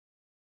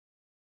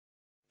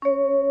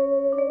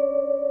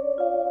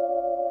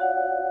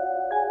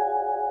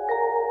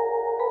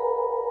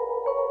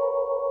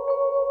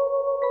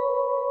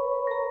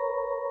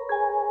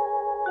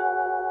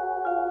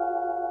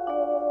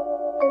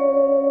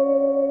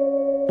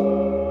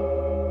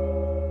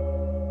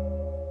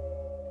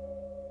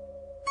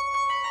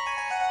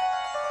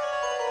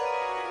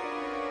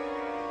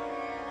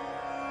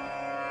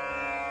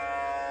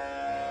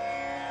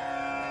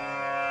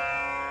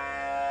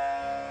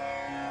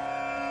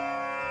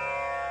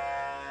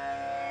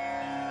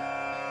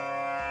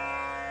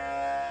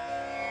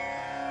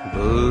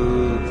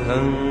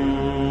बुद्धं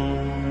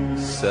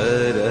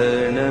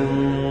शरणं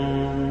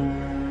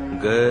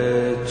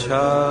गच्छामि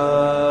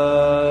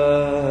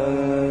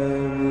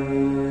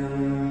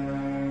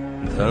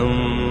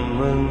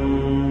धम्मं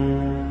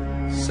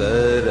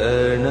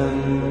शरणं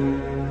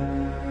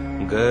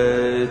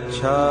गच्छामि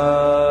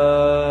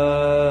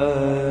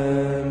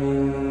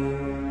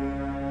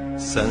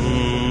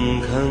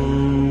संघं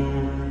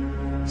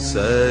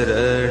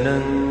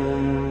शरणं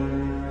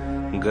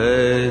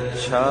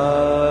गच्छामि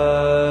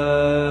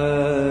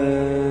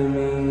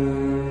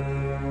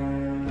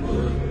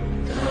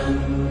बुद्धं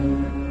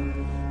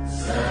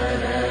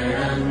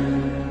शरणं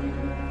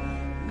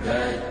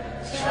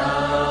गच्छामि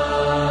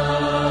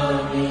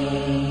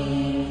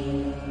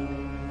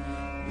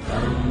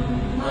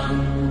धम्मं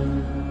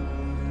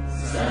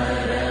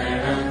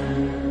शरणं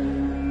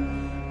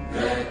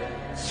गच्छामि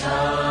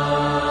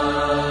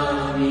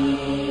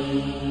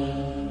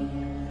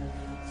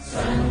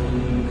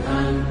संघं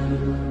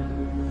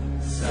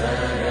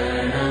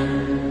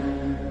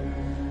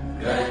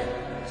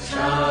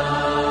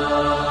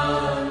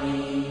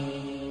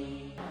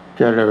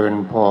เจริญ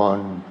พร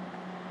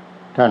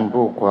ท่าน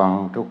ผู้ฟัง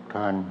ทุก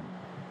ท่าน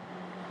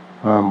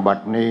บัด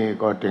นี้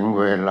ก็ถึง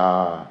เวลา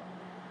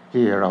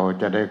ที่เรา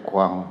จะได้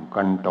ฟัง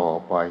กันต่อ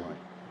ไป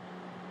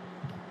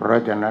เพรา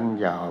ะฉะนั้น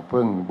อย่าเ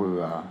พิ่งเบื่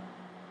อ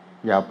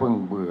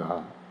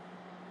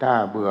ถ้า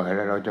เบื่อแ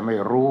ล้วเราจะไม่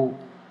รู้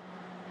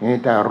นี่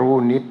ถ้ารู้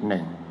นิดห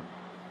นึ่ง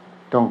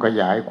ต้องข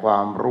ยายควา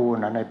มรู้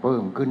นั้นให้เพิ่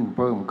มขึ้น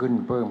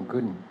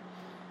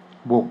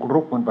บุกรุ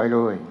กมันไปเล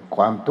ยค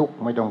วามทุกข์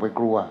ไม่ต้องไป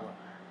กลัว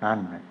นั่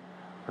น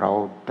เรา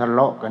ทะเล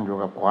าะกันอยู่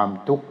กับความ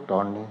ทุกข์ตอ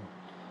นนี้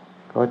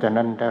เพราะฉะ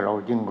นั้นถ้าเรา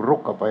ยิ่งรุก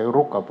กับไ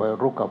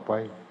ป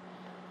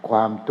คว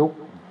ามทุกข์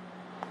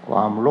คว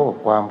ามโลภ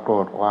ความโกร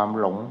ธความ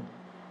หลง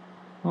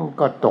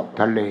ก็ตก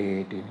ทะเล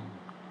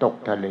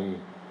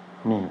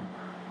นี่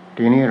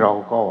ทีนี้เรา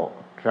ก็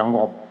สง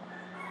บ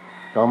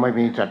เราไม่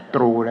มีศัต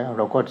รูแล้วเ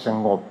ราก็ส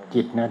งบ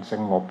จิตนั้นส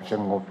งบ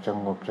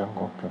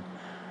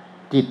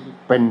จิต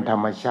เป็นธร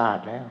รมชา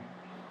ติแล้ว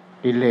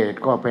กิเลส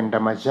ก็เป็นธ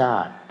รรมชา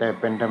ติแต่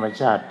เป็นธรรม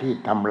ชาติที่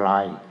ทำลา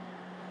ย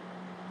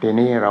ที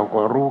นี้เราก็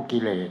รู้กิ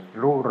เลส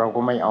รู้เราก็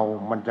ไม่เอา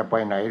มันจะไป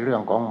ไหนเรื่อ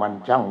งของมัน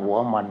ช่างหัว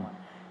มัน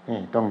นี่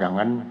ต้องอย่าง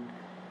นั้น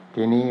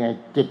ทีนี้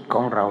จิตข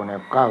องเราเนี่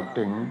ยก้าว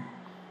ถึ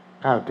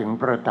ง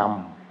พระธรร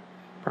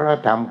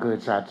มคือ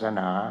ศาสน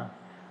า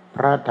พ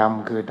ระธรรม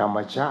คือธรรม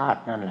ชาติ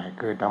นั่นแหละ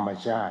คือธรรม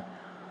ชาติ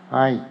ใ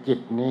ห้จิต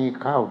นี้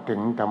เข้าถึ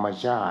งธรรม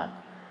ชาติ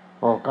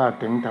พอเข้า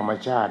ถึงธรรม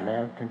ชาติแล้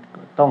ว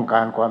ต้องก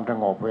ารความส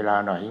งบเวลา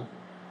ไหน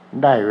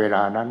ได้เวล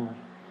านั้น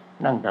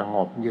นั่งสง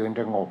บยืน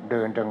สงบเ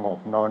ดินสงบ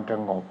นอนส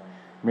งบ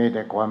มีแ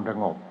ต่ความส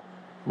งบ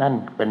นั่น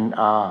เป็น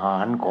อาหา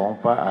รของ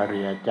พระอริ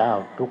ยเจ้า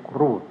ทุก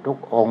รูปทุก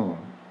องค์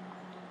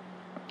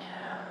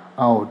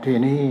เอาที่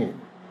นี้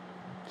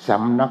ส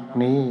ำนัก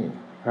นี้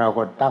เรา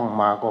ก็ตั้ง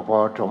มาก็พอ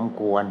สม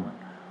ควร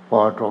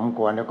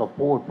แล้วก็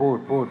พูด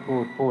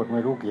ไม่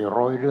รู้กี่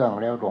ร้อยเรื่อง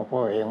แล้วหลวงพ่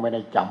อเองไม่ไ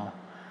ด้จ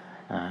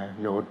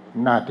ำอยู่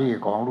หน้าที่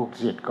ของลูก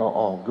ศิษย์ก็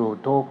ออก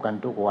YouTubeกัน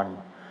ทุกวัน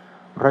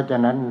เพราะฉะ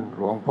นั้นห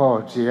ลวงพ่อ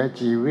เสีย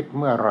ชีวิต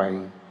เมื่อไหร่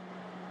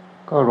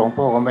ก็หลวง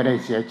พ่อก็ไม่ได้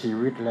เสียชี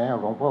วิตแล้ว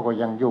หลวงพ่อก็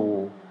ยังอยู่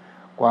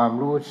ความ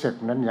รู้สึก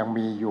นั้นยัง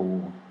มีอยู่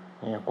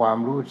ความ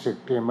รู้สึก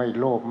ที่ไม่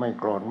โลภไม่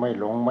โกรธไม่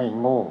หลงไม่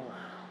โง่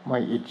ไม่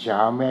อิจฉา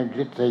ไม่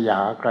ริษยา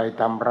ใคร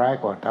ทำร้าย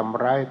ก็ท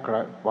ำร้าย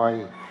ไป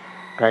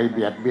ใครเ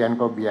บียดเบียน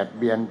ก็เบียด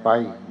เบียนไป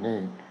นี่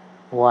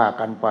ว่า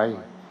กันไป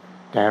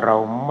แต่เรา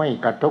ไม่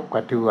กระทบกร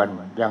ะเทือน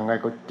ยังไง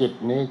ก็จิต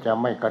นี้จะ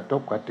ไม่กระท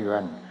บกระเทือ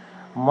น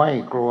ไม่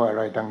กลัวอะ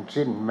ไรทั้ง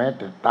สิ้นแม้แ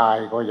ต่ตาย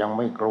ก็ยังไ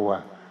ม่กลัว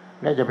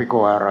แล้วจะไปก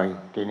ลัวอะไร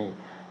ทีนี้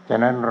ฉะ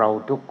นั้นเรา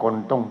ทุกคน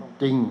ต้อง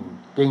จริ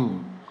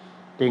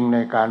งใน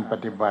การป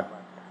ฏิบัติ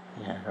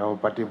เรา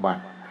ปฏิบั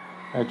ติ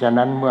ฉะ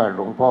นั้นเมื่อห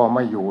ลวงพ่อไ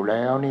ม่อยู่แ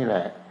ล้วนี่แหล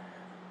ะ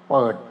เ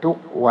ปิดทุก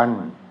วัน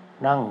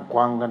นั่ง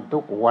ฟังกันทุ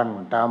กวัน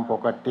ตามป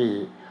กติ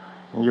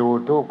อยู่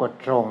ทุกก็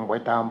ตรงไป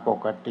ตามป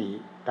กติ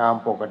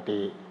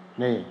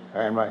นี่เ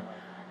ห็นไหม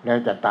แล้ว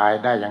จะตาย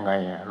ได้ยังไง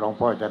หลวง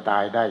พ่อจะตา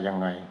ยได้ยัง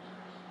ไง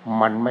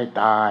มันไม่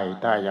ตาย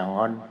ถ้าอย่าง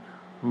นั้น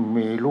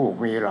มีลูก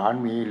มีหลาน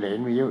มีเหลน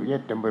มีเยอะแย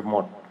ะเต็มไปหม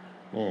ด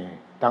นี่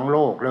ทั้งโล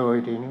กเลย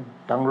ทีนี้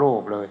ทั้งโล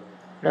กเลย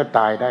แล้วต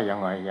ายได้ยัง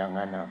ไงอย่าง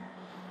นั้นนะ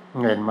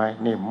เห็นไหม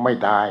นี่ไม่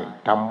ตาย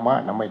ธรรมะ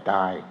นะไม่ต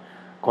าย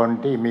คน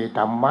ที่มี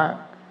ธรรมะ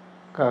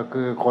ก็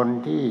คือคน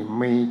ที่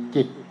มี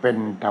จิตเป็น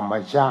ธรรม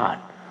ชา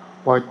ติ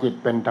พอจิต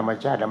เป็นธรรม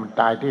ชาติแล้วมัน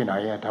ตายที่ไหน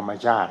ธรรม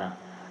ชาติ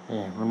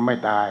นี่มันไม่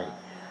ตาย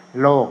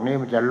โลกนี้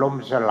มันจะล่ม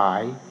สลา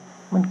ย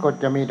มันก็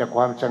จะมีแต่ค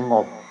วามสง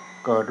บ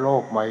เกิดโล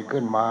กใหม่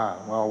ขึ้นมา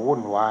วุ่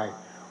นวา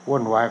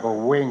ยก็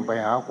วิ่งไป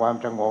หาความ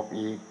สงบ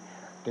อีก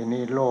ที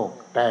นี้โลก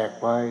แตก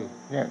ไป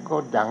เนี่ยก็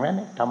อย่างนั้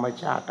นธรรม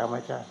ชาติ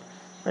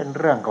เป็น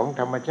เรื่องของ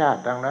ธรรมชาติ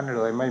ดังนั้นเ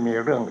ลยไม่มี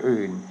เรื่อง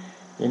อื่น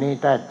ทีนี้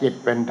ถ้าจิต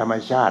เป็นธรรม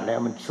ชาติแล้ว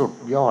มันสุด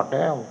ยอดแ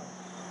ล้ว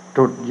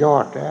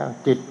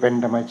จิตเป็น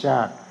ธรรมชา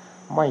ติ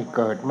ไม่เ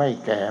กิดไม่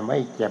แก่ไม่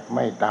เจ็บไ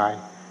ม่ตาย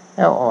แ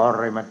ล้วอะ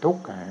ไรมาทุก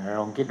ข์ล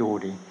องคิดดู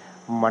ดิ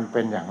มันเ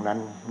ป็นอย่างนั้น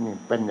นี่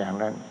เป็นอย่าง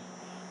นั้น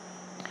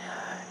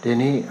ที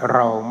นี้เร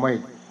าไม่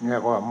เรีย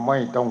กว่าไม่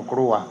ต้องก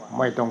ลั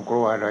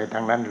วเลย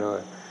ทั้งนั้นเล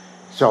ย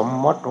สม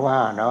มติว่า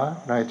เนาะ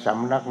ในส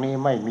ำนักนี้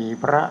ไม่มี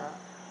พระ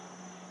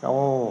โ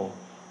อ้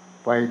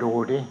ไปดู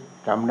ดิ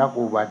สำนัก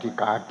อุบาสิ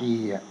กากี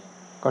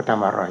ก็ท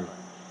ำอะไร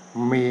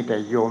มีแต่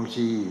โยม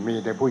ชีมี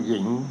แต่ผู้หญิ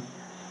ง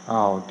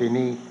ที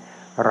นี้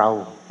เรา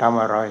ท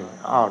ำอะไร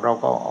เรา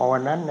ก็เอาอั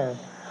นนั้นเลย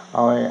เอ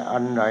าอั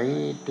นไหน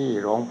ที่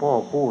หลวงพ่อ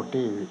พูด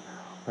ที่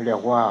เรีย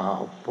กว่า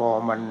พอ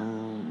มัน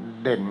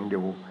เด่นอ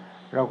ยู่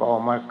เราก็ออ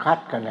กมาคัด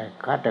กันเลย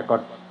คัดแต่ก็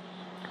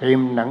พิ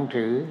มพ์หนัง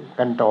สือ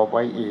กันต่อไป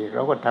อีกเร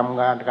าก็ทำ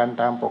งานกัน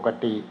ตามปก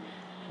ติ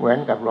เหมือน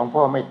กับหลวงพ่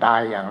อไม่ตาย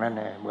อย่างนั้น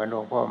เลยเหมือนหล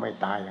วงพ่อไม่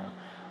ตายอย่าง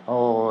โ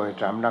อ้ย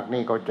สำนัก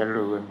นี้ก็เจ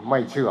ริญไม่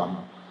เสื่อ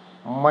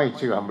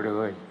มเล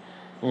ย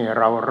นี่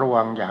เราระ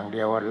วังอย่างเดี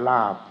ยวล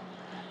าภ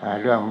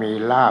เรื่องมี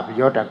ลาภ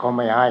ยศก็ไ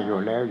ม่ให้อยู่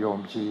แล้วโยม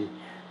ชี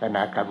ขน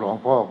าดกับหลวง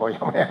พ่อก็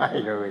ยังไม่ให้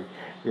เลย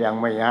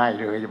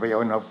จะไปเ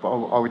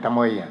อาทำไ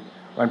ม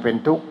มันเป็น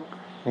ทุกข์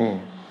นี่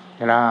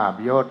ลาภ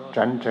ยศส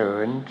รรเสริ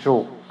ญสุ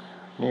ข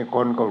นี่ค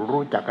นก็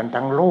รู้จักกัน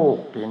ทั้งโลก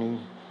ทีนี้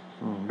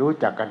รู้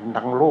จักกัน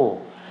ทั้งโลก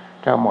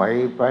ถ้าหมาย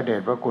พระเด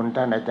ชพระคุณ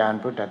ท่านอาจารย์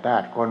พุทธทา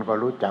สคนก็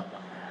รู้จัก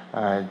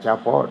เฉ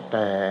พาะแ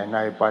ต่ใน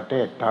ประเท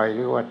ศไทยห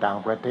รือว่าต่าง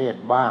ประเทศ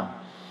บ้าง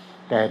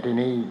แต่ที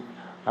นี้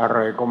อะไร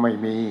ก็ไม่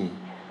มี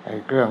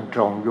เครื่อง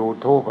ส่ง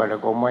YouTube อะไร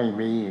ก็ไม่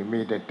มี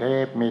แต่เท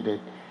ปมีแต่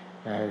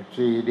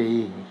ซีดี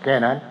แค่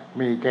นั้น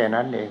มีแค่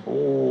นั้นเองโ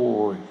อ้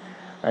ย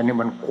อันนี้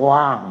มันก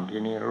ว้างที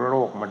นี้โล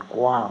กมันก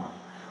ว้าง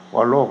พ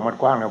อโลกมัน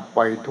กว้างเนี่ยไป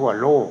ทั่ว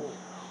โลก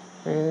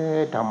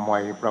ทำไม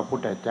พระพุท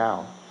ธเจ้า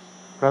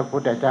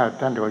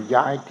ท่านก็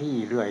ย้ายที่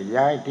เรื่อย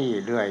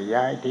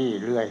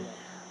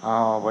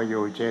ไปอ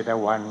ยู่เชต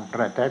วันป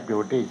ระทับอ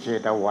ยู่ที่เช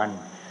ตวัน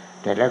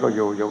แต่แล้วก็อ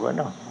ยู่กันเ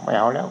นาะไม่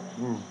เอาแล้ว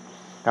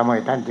ทำไม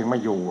ท่านจึงไม่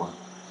อยู่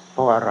เพ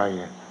ราะอะไร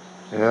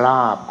ล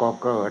าภก็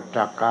เกิด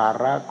สักกา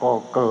ระก็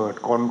เกิด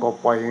คนก็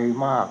ไป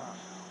มาก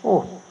โอ้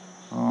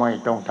ไม่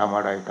ต้องทำอ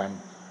ะไรกัน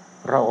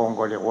พระองค์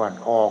ก็เรียกว่า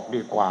ออก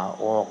ดีกว่า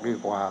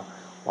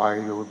ไป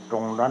อยู่ตร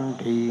งนั้น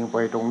ทีไป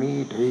ตรงนี้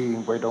ที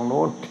ไปตรงโ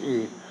น้นที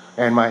เ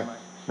ห็นไหม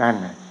นั่น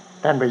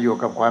ท่านไปอยู่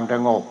กับความส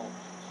งบ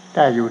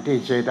ถ้าอยู่ที่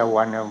เชต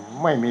วัน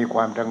ไม่มีคว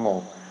ามสง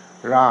บ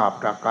ลาภ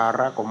สักการ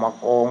ะก็มา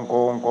โกง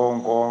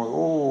โ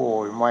อ้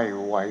ยไม่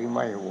ไหว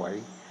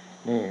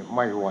นี่ไ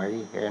ม่ไหว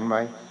เห็นไหม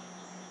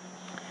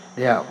เ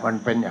นี่ยมัน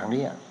เป็นอย่าง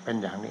นี้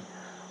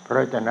เพรา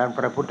ะฉะนั้นพ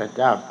ระพุทธเ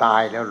จ้าตา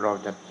ยแล้วเรา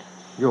จะ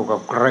อยู่กับ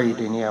ใคร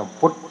ทีเนี้ย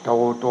พุทโธ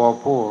ตัว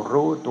ผู้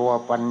รู้ตัว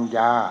ปัญญ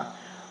า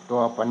ตั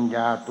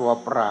ว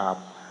ปรา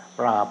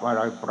บอะไ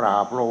รปรา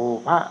บโล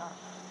ภะ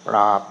ปร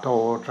าบโท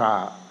สะ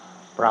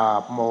ปรา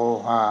บโม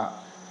หะ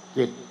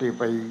จิตที่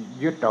ไป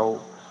ยึดเ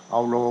อ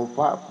าโลภ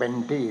ะเป็น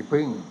ที่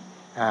พึ่ง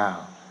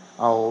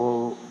เอา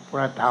พ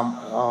ระธรรม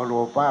เอาโล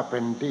ภะเป็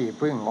นที่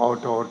พึ่งเอา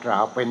โทสะ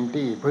เป็น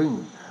ที่พึ่ง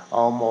เอ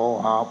าโม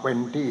หะเป็น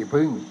ที่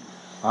พึ่ง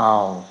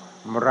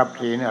รับ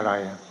ศีลอะไร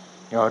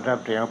รับ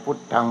ศีลพุท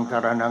ธังส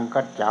รณัง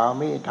คัจฉา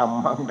มิธัม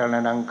มังสร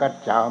ณังคัจ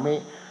ฉามิ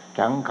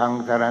สังฆัง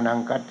สรณัง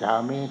คัจฉา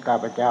มิข้า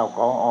พเจ้าข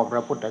อเอาพร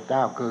ะพุทธเจ้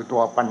าคือตั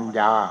วปัญญ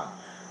า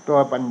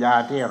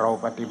ที่เรา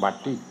ปฏิบัติ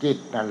ที่จิต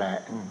นั่นแหละ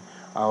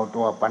เอา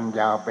ตัวปัญญ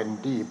าเป็น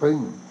ที่พึ่ง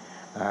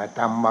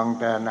ธัมมัง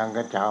สรณัง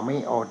คัจฉามิ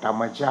เอาธร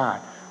รมชา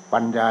ติปั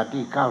ญญา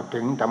ที่เข้า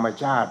ถึงธรรม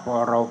ชาติพอ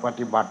เราป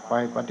ฏิบัติไป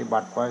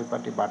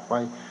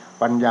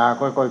ปัญญา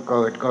ค่อยๆเ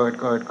กิ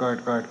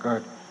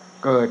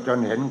ดจน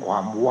เห็นควา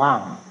มว่า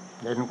ง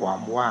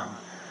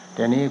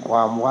ทีนี้คว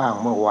ามว่าง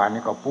เมื่อวาน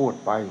นี้ก็พูด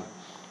ไป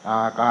อ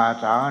ากา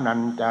สานั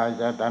ญจา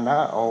ยตนะ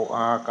เอาอ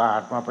ากา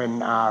ศมาเป็น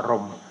อาร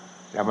มณ์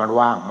แล้วมัน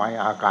ว่างไหม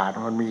อากาศ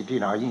มันมีที่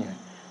ไหน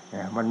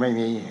มันไม่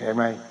มีเห็นไ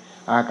หม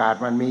อากาศ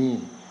มัน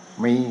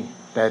มี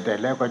แต่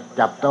แล้วก็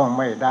จับต้อง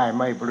ไม่ได้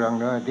ไม่เปลือง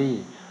เนื้อที่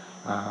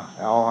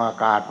เอาอา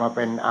กาศมาเ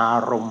ป็นอา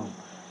รมณ์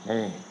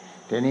นี่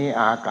ทีนี้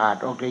อากาศ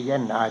ออกซิเจ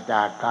นอาจ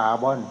ากคาร์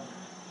บอน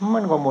มั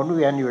นก็หมุนเ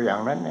วียนอยู่อย่า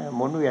งนั้นห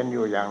มุนเวียน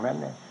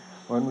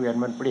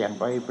มันเปลี่ยน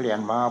ไปเปลี่ยน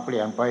มาเปลี่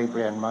ยน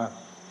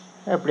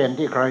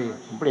ที่ใคร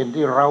เปลี่ยน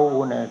ที่เรา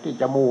เนี่ยที่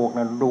จมูก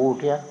นั่นดู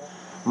เถอะ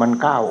มัน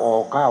ก้าวออ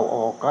ก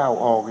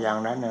อย่าง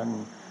นั้น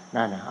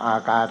นั่นอา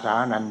กาสา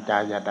นัญจา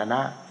ยตน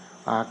ะ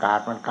อากาศ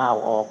มันก้าว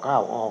ออก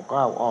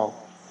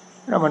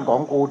แล้วมันขอ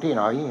งกูที่ไ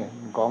หน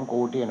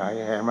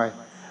เห็นไหม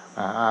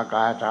อาก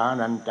าสา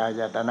นัญจา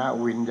ยตนะ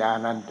วิญญา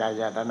ณัญจา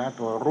ยตนะ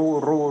ตัวรู้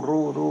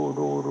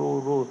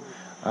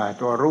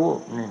ตัวรู้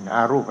นี่อ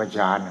ารูปฌ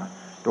าน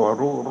ตัว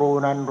รู้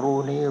นั้นรู้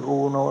นี้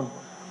รู้โน้น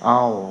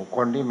ค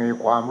นที่มี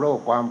ความโลภ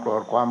ความโกร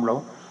ธความหลง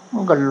มั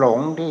นก็หลง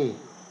ที่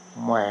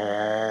แหม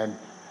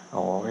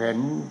เห็น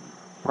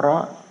พระ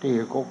ที่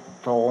เขา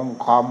ทอง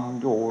ค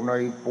ำอยู่ใน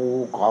ภู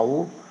เขา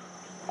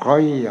ใคร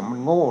มัน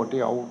โง่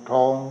ที่เอาท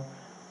อง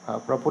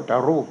พระพุทธ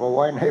รูปเอาไ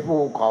ว้ในภู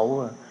เขา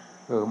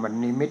มัน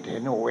นิมิตเห็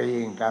นเอาเอ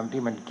งตาม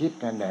ที่มันคิด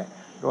นั่นแหละ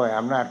ด้วยอ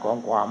ำนาจของ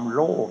ความโ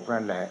ลภ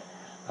นั่นแหละ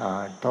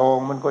ทอง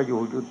มันก็อ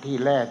ยู่ที่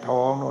แร่ท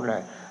องนั่นแหล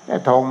ะแร่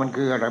ทองมัน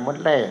คืออะไรมัน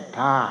แร่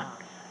ธาตุ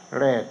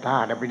แร่ธา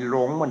ตุไปหล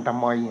งมันทำ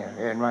ไม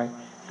เห็นไหม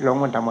หลง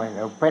มันทำไมแ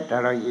ล้วเพชรอ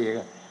ะไรอีก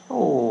โ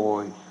อ้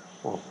ย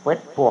พวกเพช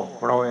รพวก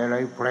พลอยอะไร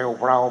เปลว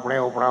เปล่าเปล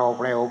วเปล่าเ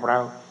ปลวเปล่า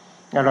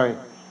อะไร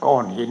ก้อ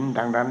นหินท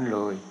างนั้นเล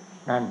ย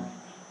นั่น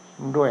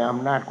ด้วยอ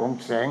ำนาจของ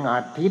แสงอ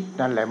าทิตย์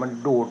นั่นแหละมัน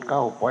ดูดเข้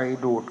าไป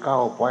ดูดเข้า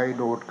ไป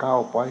ดูดเข้า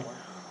ไป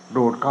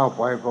ดูดเข้าไ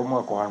ปเพราะเมื่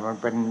อก่อนมัน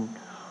เป็น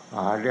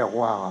เรียก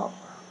ว่า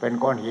เป็น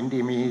ก้อนหิน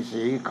ที่มี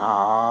สีข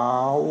า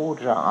ว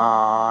สะอ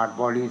าด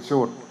บริ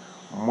สุทธิ์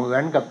เหมือ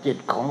นกับจิต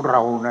ของเร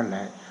านั่นแหล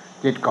ะ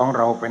จิตของเ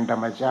ราเป็นธร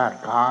รมชาติ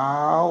ขา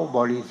วบ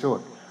ริสุท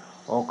ธิ์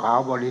โอ้ขาว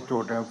บริสุ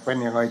ทธิ์เป็น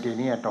ยังไงที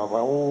นี้ต่อไป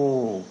โอ้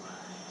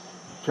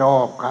ชอ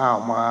บข้าว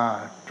มา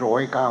สว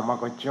ยข้าวมา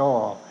ก็ชอ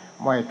บ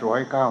ไม่สวย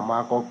ข้าวมา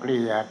ก็เก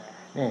ลียด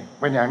นี่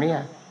เป็นอย่างนี้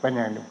เป็นอ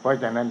ย่างนี้เพราะ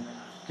ฉะนั้น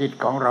จิต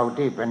ของเรา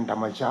ที่เป็นธร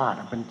รมชาติ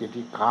เป็นจิต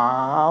ที่ขา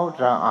ว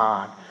สะอา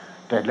ด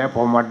แต่แล้วพ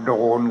อมาโด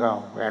นเขา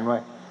เห็นไหม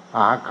ห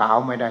าขาว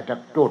ไม่ได้สัก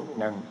จุด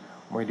หนึ่ง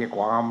ไม่ได้ค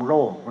วามโล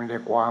ภไม่ได้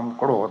ความ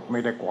โกรธไม่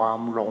ได้ความ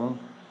หลง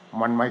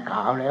มันไม่ข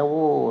าวแล้วโ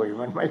ว้ย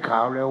มันไม่ขา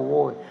วแล้วโ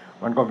ว้ย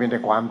มันก็มีแต่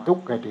ความทุก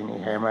ข์แค่ทีนี้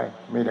เห็นไหม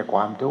มีแต่คว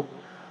ามทุกข์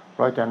เพ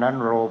ราะฉะนั้น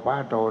โลภะ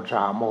โทส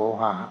ะโม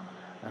หะ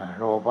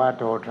โลภะ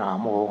โทสะ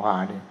โมหะ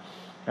นี่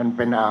มันเ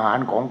ป็นอาหาร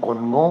ของคน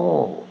โง่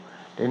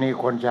ทีนี้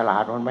คนฉลา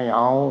ดมันไม่เ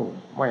อา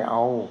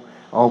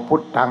เอาพุ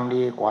ทธัง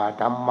ดีกว่า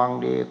ธัมมัง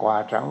ดีกว่า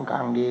สังฆั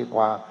งดีก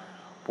ว่า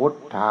พุท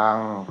ธัง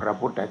พระ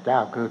พุทธเจ้า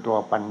คือตัว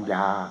ปัญญ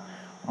า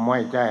ไม่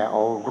ใช่เอ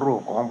ารู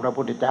ปของพระ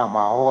พุทธเจ้าม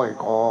าห้อย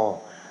คอ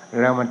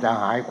แล้วมันจะ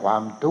หายควา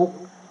มทุกข์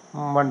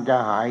มันจะ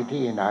หาย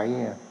ที่ไหน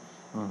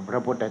พร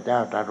ะพุทธเจ้า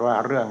ตรัสว่า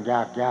เรื่องย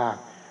าก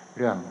เ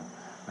รื่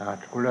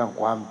อง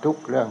ความทุก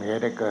ข์เรื่องเห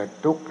ตุให้เกิด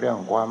ทุกข์เรื่อง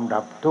ความ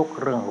ดับทุกข์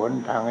เรื่องหน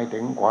ทางให้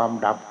ถึงความ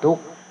ดับทุก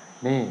ข์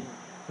นี่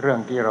เรื่อง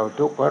ที่เรา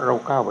ทุกข์เพราะเรา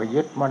เข้าไป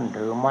ยึดมั่น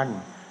ถือมั่น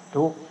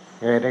ทุกข์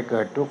เหตุให้เ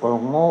กิดทุกข์ก็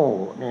โง่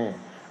นี่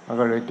มัน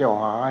ก็เลยเจ้า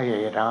หาเห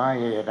ตุใ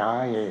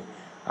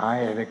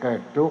ห้เกิ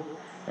ดทุกข์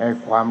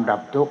ความดั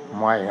บทุกข์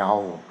ไม่เอา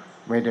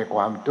ไม่ได้ค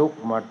วามทุกข์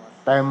มา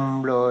เต็ม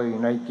เลย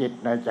ในจิต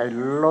ในใจ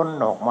ล้น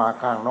ออกมา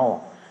ข้างนอก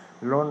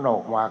ล้นออ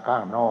กมาข้า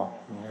งนอก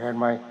เห็น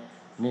ไหม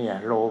เนี่ย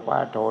โลภะ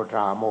โทส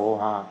ะโม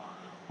หะ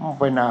มัน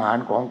เป็นอาหาร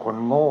ของคน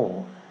โง่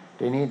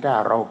ทีนี้ถ้า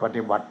เราป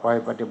ฏิบัติไป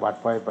ปฏิบัติ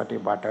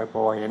พ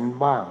อเห็น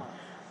บ้าง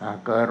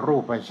เกิดรู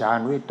ปฌาน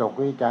วิตก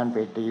วิจาร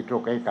ปิติสุ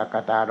ขเอกค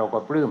ตาเราก็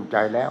ปลื้มใจ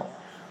แล้ว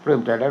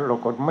เรา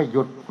ก็ไม่ห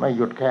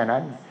ยุดแค่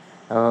นั้น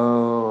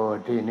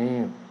ทีนี้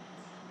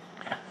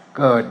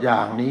เกิดอย่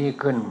างนี้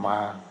ขึ้นมา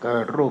เกิ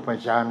ดรูป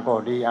ฌานก็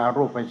ดีอา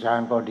รูปฌาน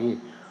ก็ดี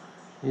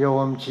โย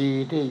มชี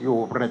ที่อยู่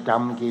ประจ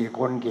ำกี่ค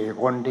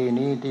นที่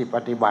นี้ที่ป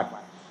ฏิบัติ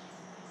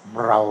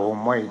เรา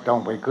ไม่ต้อง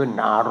ไปขึ้น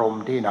อารม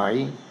ณ์ที่ไหน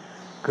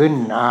ขึ้น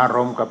อาร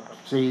มณ์กับ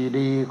ซี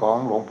ดีของ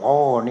หลวงพ่อ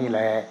นี่แห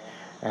ละ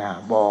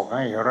บอกใ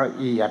ห้ละ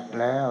เอียด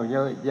แล้วเย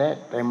อะแยะ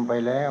เต็มไป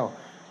แล้ว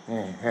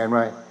นี่เห็นไหม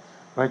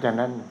เพราะฉะ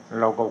นั้น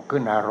เราก็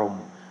ขึ้นอารม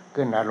ณ์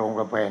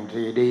กับแผ่น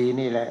ซีดี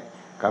นี่แหละ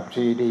กับ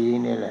ซีดี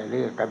นี่แหละหรื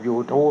อกับ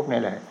YouTube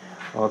นี่แหละ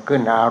พอขึ้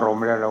นอารม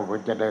ณ์แล้วเราก็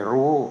จะได้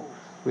รู้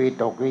วิ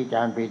ตกวิจ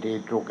ารปิติ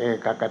สุขเอ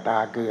กคตา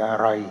คืออะ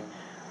ไร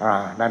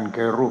นั่น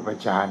คือรูป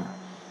ฌาน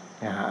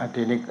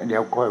ทีนี้เดี๋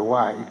ยวค่อย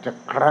ว่าอีกสัก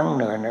ครั้งห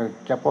นึ่ง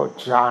เฉพาะ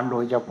ฌานโด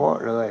ยเฉพาะ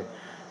เลย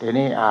ที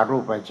นี้อารู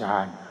ปฌา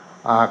น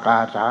อากา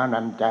สานั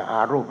ญจะอา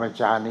รูป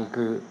ฌานนี่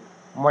คือ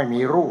ไม่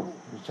มีรูป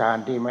ฌาน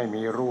ที่ไม่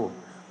มีรูป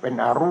เป็น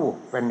อารูป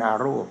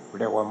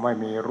เรียกว่าไม่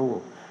มีรูป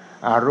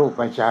อารูป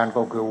ฌาน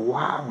ก็คือ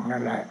ว่างนั่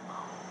นแหละ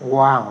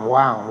ว่าง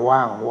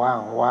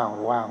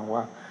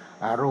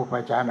อารูป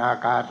ฌานอา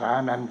กาสา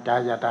นัญจา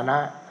ยตนะ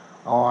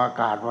เอาอา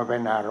กาศมาเป็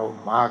นอารม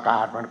ณ์อาก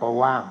าศมันก็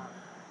ว่าง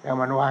แล้ว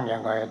มันว่างอย่า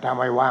งไรถ้า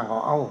ไม่ว่างก็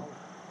เอ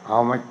า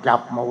มาจั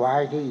บมาไว้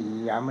ที่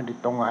อย่ามัน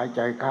ตรงหายใ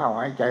จเข้า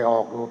หายใจออ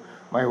กดู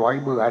ไม่ไหว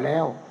เบื่อแล้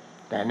ว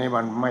แต่นี่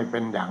มันไม่เป็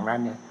นอย่างนั้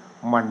นเนี่ย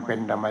มันเป็น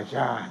ธรรมช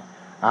าติ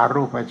อา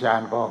รูปฌา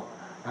นก็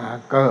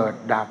เกิด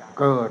ดับ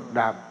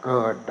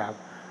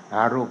อ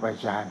ารูป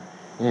ฌาน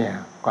เนี่ย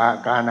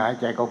การหาย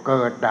ใจก็เ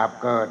กิดดับ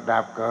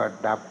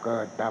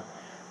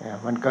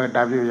มันเกิด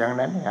ดับอยู่อย่าง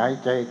นั้นหาย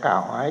ใจเข้า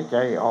หายใจ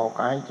ออก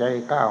หายใจ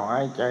เข้าหา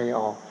ยใจอ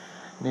อก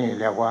นี่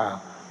เรียกว่า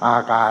อา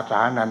กาส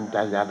านัญจ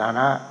ายต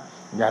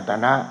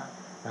นะ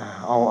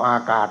เอาอา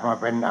กาศมา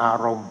เป็นอา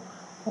รมณ์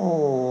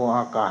อ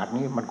ากาศ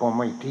นี้มันก็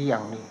ไม่เที่ย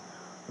งนี่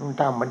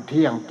ถ้ามันเ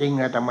ที่ยงจริง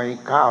นะทำไม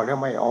เข้าแล้ว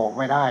ไม่ออก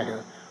ไม่ได้เล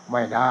ยไ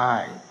ม่ได้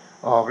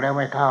ออกแล้วไ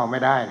ม่เข้าไม่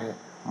ได้เลย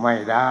ไม่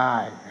ได้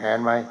เห็น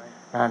ไหม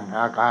นั่น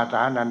อากาส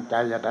านัญจา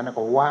ยตนะ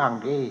ก็ว่าง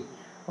ที่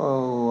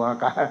อา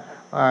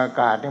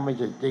กาศนี่ไม่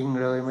ใช่จริง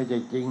เล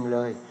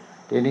ย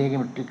ทีนี้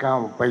ที่เข้า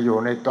ไปอยู่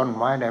ในต้น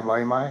ไม้ในใบ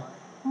ไม้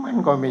มัน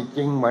ก็ไม่จ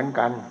ริงเหมือน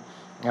กัน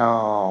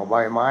ใบ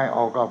ไม้อ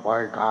อกก็ปล่อ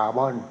ยคาร์บ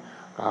อน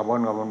ก็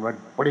มัน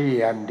เปลี่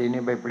ยนที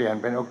นี้ไปเปลี่ยน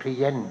เป็นออกซิ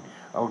เจน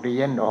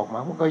ออกมา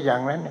มันก็อย่า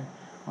งนั้น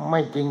ไ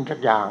ม่จริงสัก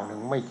อย่างหนึ่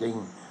งไม่จริง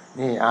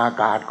นี่อา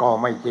กาศก็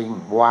ไม่จริง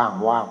ว่าง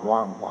ว่างว่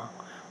างว่าง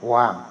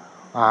ว่าง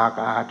อา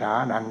กาศา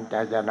นันจ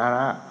ายตน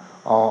ะ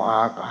เอาอ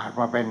ากาศ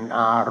มาเป็น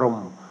อารม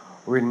ณ์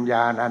วิญญ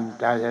าณัญ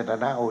จายต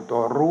นะเอาตั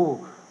วรู้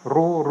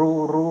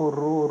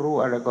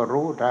อะไรก็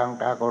รู้ทาง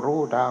ตาก็รู้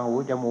ทางหู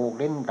จมูก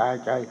ลิ้นกาย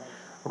ใจ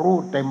รู้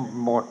เต็ม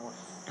หมด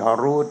พอ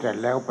รู้เสร็จ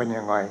แล้วเป็น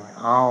ยังไง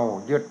เอา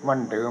ยึดมั่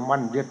นถือมั่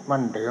นยึด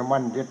มั่นถือ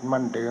มั่นยึด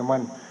มั่นถือมั่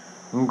น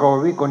ก็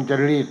วิกลจ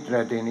ริตเล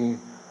ยทีนี้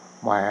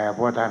แหมพ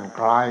วกท่านค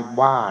ลาย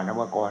บ้านะเ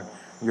มื่อก่อน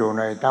อยู่ใ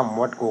นถ้ำ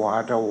วัดกูหา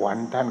สวรร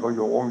ค์ท่านก็อ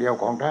ยู่องค์เดียว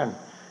ของท่าน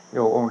อ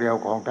ยู่องค์เดียว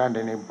ของท่าน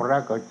ทีนี้พระ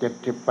ก็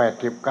70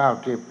 80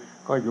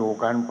 90ก็อยู่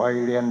กันไป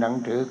เรียนหนัง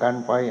สือกัน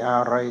ไปอะ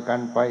ไรกั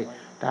นไป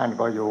ท่าน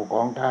ก็อยู่ข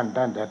องท่าน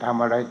ท่านจะท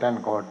ำอะไรท่าน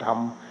ก็ท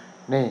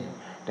ำนี่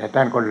แต่ท่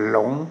านก็หล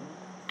ง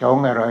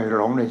อะไรห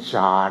ลงในฌ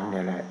าน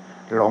นี่แหละ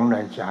หลงใน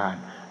ฌ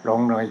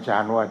า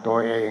นว่าตัว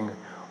เอง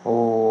โอ้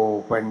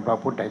เป็นพระ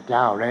พุทธเ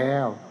จ้าแล้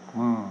ว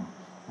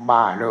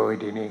บ้าเลย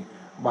ทีนี้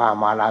บ้า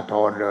มาราธ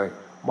อนเลย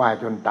บ้า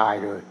จนตาย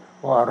เลย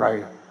เพราะอะไร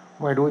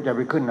ไม่รู้จะไป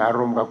ขึ้นอาร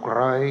มณ์กับใค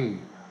ร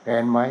เห็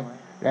นไหม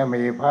แล้ว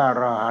มีพระอ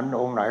รหันต์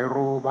องค์ไหน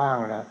รู้บ้าง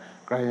ล่ะ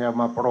ใครจะ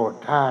มาโปรด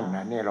ท่านน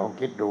ะนี่ลอง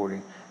คิดดูดิ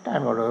ท่าน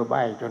ก็เลย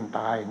บ้าจนต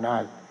าย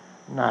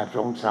น่าส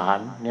งสาร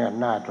เนี่ย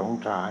น่าสง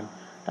สาร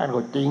ท่าน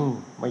ก็จริง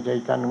ไม่ใช่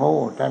ท่านโง่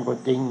ท่านก็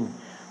จริง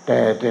แต่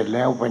เสร็จแ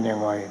ล้วเป็นยั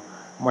งไง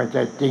ไม่ใ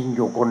ช่จริงอ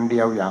ยู่คนเดี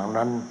ยวอย่าง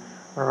นั้น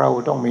เรา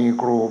ต้องมี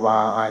ครูบา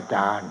อาจ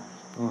ารย์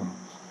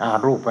อา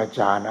รูปฌ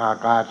านอา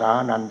กาสา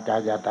นัญจา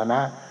ยตนะ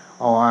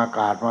เอาอาก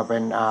าศมาเป็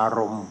นอาร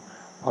มณ์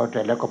พอเส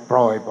ร็จแล้วก็ป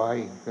ล่อยไป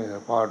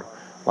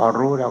พอ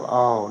รู้แล้ว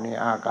นี่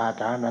อากา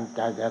สานัญจ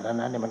ายตน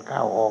ะนี่มันเข้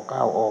าออ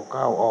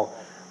ก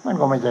มัน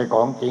ก็ไม่ใช่ข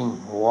องจริง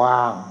ว่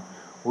าง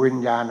วิญ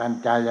ญาณัญ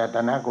จายต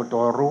นะก็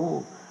ตัวรู้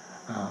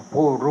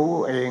ผู้รู้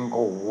เอง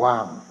ก็ว่า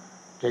ง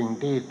สิ่ง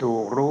ที่ถู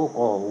กรู้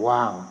ก็ว่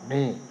าง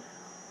นี่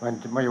มัน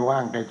ไม่ว่า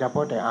งแต่เฉพ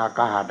าะแต่อา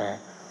กาศแต่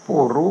ผู้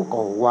รู้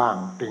ก็ว่าง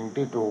สิ่ง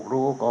ที่ถูก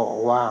รู้ก็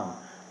ว่าง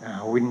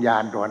วิญญา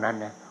ณตัวนั้น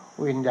เนี่ย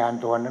วิญญาณ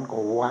ตัวนั้นก็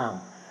ว่าง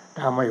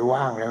ถ้าไม่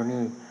ว่างแล้ว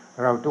นี่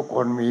เราทุกค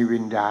นมีวิ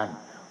ญญา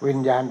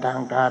ณทาง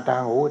ตาทา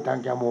งหูทาง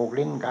จมูก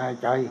ลิ้นกาย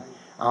ใจ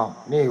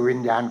นี่วิ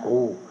ญญาณกู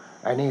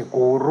อันนี้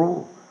กูรู้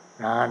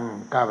นั่น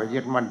ข้าไปยึ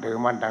ดมั่นถือ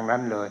มั่นทางนั้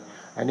นเลย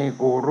อันนี้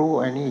กูรู้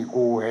อันนี้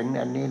กูเห็น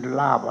อันนี้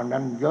ลาภอัน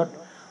นั้นยศ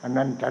อัน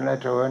นั้นชนะ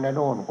เชยนั่นโ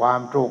น่นควา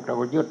มสุขเรา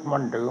ก็ยึด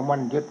มั่นถือมั่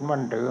นยึดมั่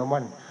นถือ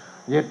มั่น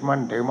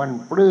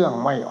เปลื้อง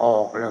ไม่ออ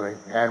กเลย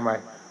เห็นไหม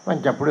มัน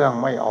จะเปลื้อง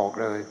ไม่ออก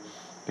เลย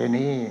ที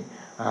นี้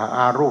อ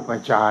ารูป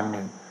ฌานเ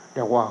นี่ยเ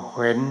รียกว่าเ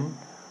ห็น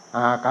อ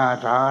ากา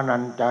สานั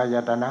ญจาย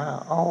ตนะ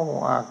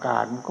อากา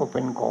ศก็เ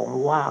ป็นของ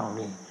ว่าง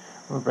นี่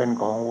มันเป็น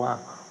ของว่าง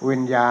วิ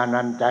ญญา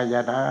ณัญจาย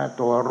ตนะ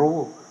ตัวรู้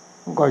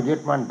ก็ยึด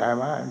มั่นแต่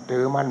ว่าถื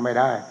อมั่นไม่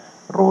ได้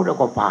รู้แล้ว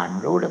ก็ผ่าน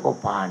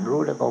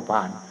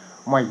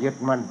ไม่ยึด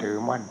มั่นถือ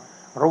มั่น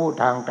รู้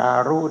ทางตา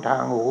รู้ทา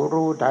งหู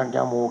รู้ทางจ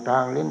มูกทา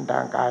งลิ้นทา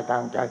งกายทา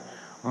งใจ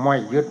ไม่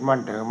ยึดมั่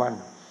นถือมั่น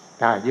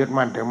ถ้ายึด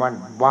มั่นถือมั่น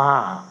บ้า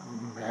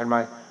เห็นไหม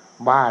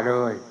บ้าเล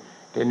ย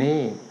ทีนี้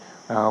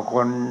ค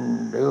น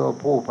หรือ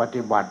ผู้ป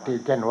ฏิบัติที่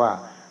เช่นว่า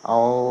เอา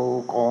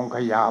กองข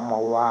ยะมา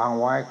วาง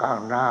ไว้ข้าง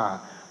หน้า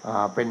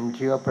เป็นเ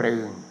ชื้อเพลิ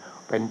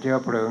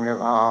งแล้ว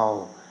เอา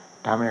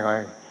ทำยังไง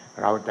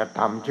เราจะ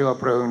ทำเชื้อ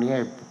เพลิงนี้ใ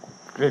ห้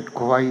ติด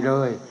ไฟเล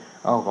ย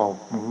ก็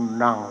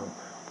นั่ง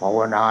ภาว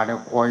นาเนี่ย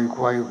คอย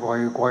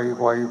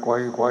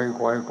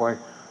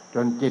จ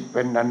นจิตเ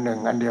ป็นอันหนึ่ง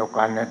อันเดียว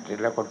กันเนี่ยเสร็จ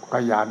แล้วก็ข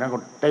ยะนั้นก็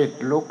ติด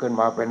ลุกขึ้น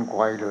มาเป็นไฟ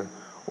เลย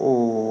โอ้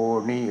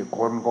นี่ค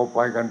นก็ไป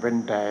กันเป็น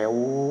แถว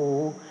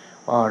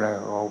อะไร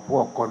พ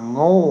วกคนโ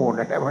ง่น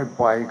ะไม่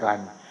ไปกัน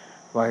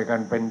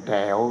เป็นแถ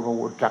ว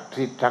ศักดิ์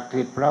สิท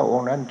ธิ์พระอง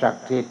ค์นั้นศัก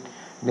ดิ์สิทธิ์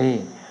นี่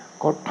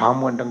ก็ท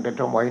ำกันตั้งแต่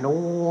สมัย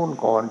นู้น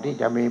ก่อนที่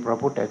จะมีพระ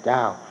พุทธเจ้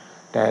า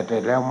แต่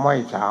แล้วไม่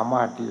สาม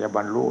ารถที่จะบ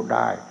รรลุไ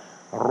ด้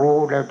รู้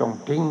แล้วต้อง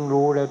ทิ้ง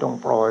รู้แล้วต้อง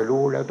ปล่อย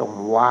รู้แล้วต้อง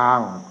วาง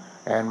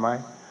เห็นไหม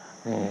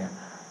นี่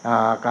อา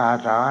กา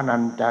สานั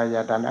ญจาย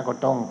ตนะก็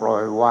ต้องปล่อ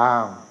ยวา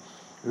ง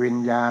วิญ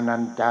ญาณั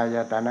ญจาย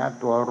ตนะ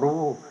ตัว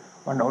รู้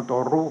มันเอาตั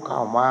วรู้เข้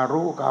ามา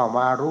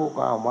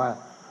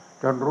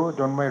จนรู้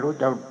จนไม่รู้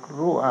จะ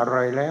รู้อะไร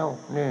แล้ว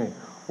นี่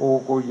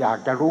กูอยาก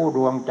จะรู้ด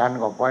วงจันทร์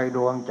ก็ไปด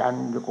วงจันท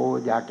ร์กู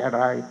อยากจะอะ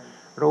ไร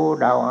รู้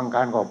ดาวอังค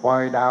ารก็ไป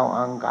ดาว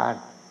อังคาร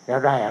แล้ว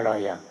ได้อะไร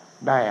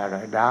ได้อะไร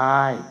ได้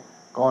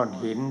ก้อน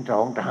หิน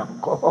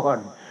2-3 ก้อน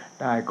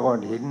ได้ก้อน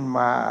หินม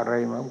าอะไร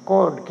มา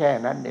ก้อนแค่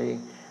นั้นเอง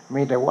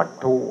มีแต่วัต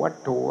ถุ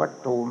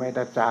มีแ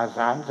ต่สส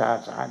า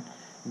ร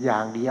อย่า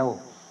งเดียว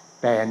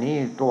แต่นี่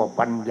ตัว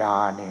ปัญญา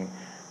เนี่ย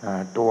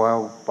ตัว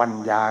ปัญ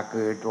ญา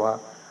คือตัว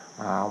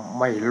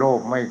ไม่โล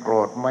ภไม่โกร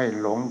ธไม่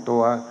หลงตั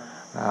ว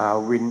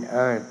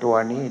ตัว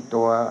นี้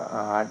ตัว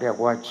เรียก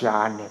ว่าฌา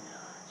น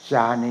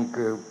นี่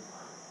คือ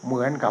เห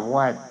มือนกับ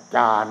ว่าจ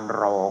าน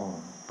รอง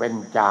เป็น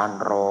จาน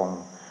รอง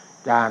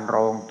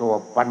ตัว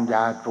ปัญญ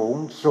าสูง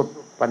สุ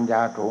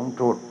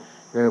ด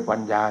คือปั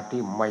ญญา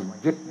ที่ไม่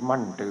ยึด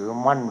มั่นถือ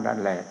มั่นนั่น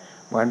แหละ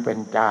เหมือนเป็น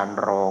จาน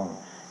รอง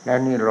แล้ว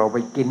นี่เราไป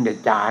กินแต่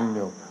จานอ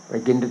ยู่ไป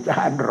กินแต่จ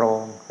านรอ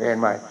งเห็น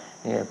ไหม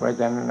นี่เพราะ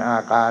ฉะนั้นอา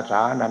กาส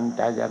านัญ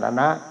จายต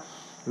นะ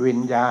วิญ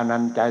ญาณั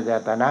ญจาย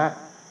ตนะ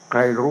ใคร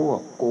รู้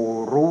กู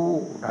รู้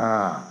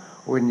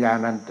วิญญา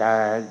ณัญจา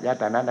ย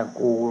ตนะนั่น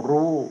กู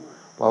รู้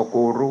พอ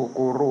กู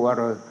รู้อะ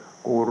ไร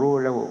กูรู้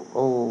แล้วโ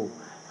อ้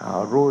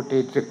รู้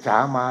ที่ศึกษา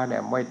มาเนี่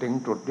ยไม่ถึง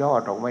จุดยอ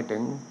ดหรอกไม่ถึ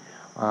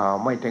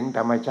งธ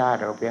รรมชาติ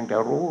เราเพียงแต่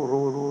รู้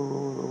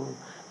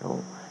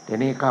ที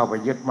นี้เข้าไป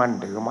ยึดมั่น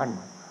ถือมั่น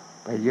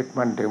ไปยึด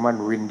มั่นถือมั่น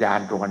วิญญาณ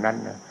ตัวนั้น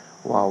นะ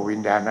ว่าวิ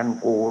ญญาณนั้น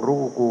กู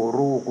รู้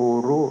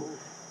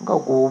ก็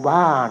กู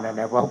บ้านั่นแห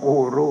ละเพราะกู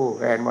รู้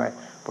เห็นไหม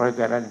เพราะฉ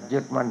ะนั้นยึ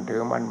ดมั่นถื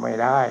อมั่นไม่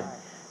ได้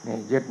นี่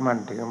ยึดมั่น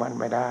ถือมั่น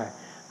ไม่ได้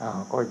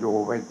ก็อยู่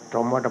ไปส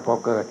มมติพอ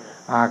เกิด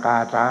อากา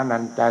สานั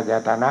ญจาย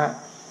ตนะ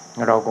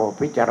เราก็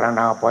พิจารณ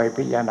าไป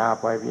พิจารณา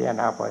ไป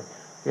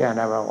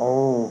ว่าโอ้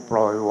ป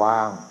ล่อยวา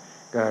ง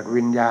เกิด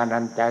วิญญาณั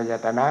ญจาย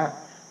ตนะ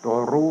ตัว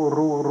รู้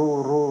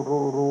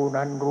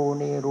นั้นรู้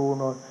นี่รู้โ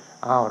น้น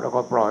แล้ว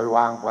ก็ปล่อยว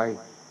างไป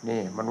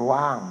นี่มัน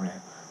ว่างเลย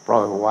ปล่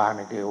อยวาง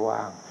นี่คือว่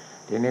าง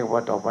ทีนี้พอ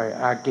ต่อไป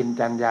อากิน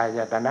จัญญาย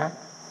ตนะ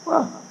ว่า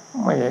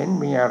ไม่เห็น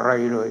มีอะไร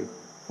เลย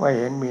ไม่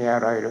เห็นมีอะ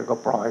ไรเลยก็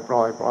ปล่อย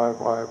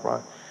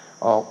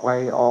ออกไป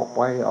ป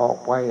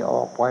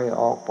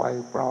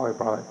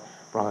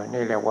ล่อย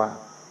นี่เรียกว่า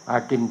อา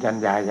กินจัญ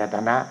ญายต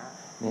นะ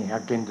นี่อา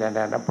กินจัญญ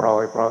ายตนะปล่อ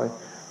ย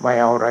ไม่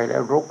เอาอะไรแล้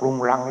วรุกรุง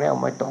รังแล้ว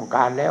ไม่ต้องก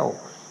ารแล้ว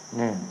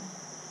นี่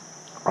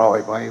ปล่อย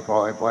ไป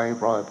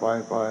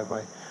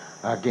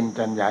อากิน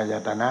จัญญาย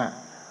ตนะ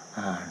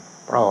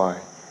ปล่อย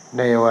เ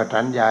นว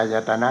สัญญาย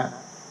ตนะ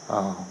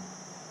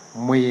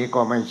มี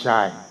ก็ไม่ใช่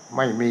ไ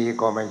ม่มี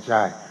ก็ไม่ใ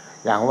ช่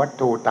อย่างวัต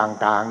ถุ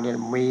ต่างๆเนี่ย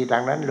มีทา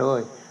งนั้นเล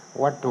ย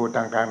วัตถุ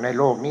ต่างๆใน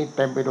โลกนี้เ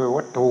ต็มไปด้วย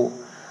วัตถุ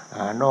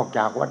นอกจ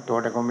ากวัตถุ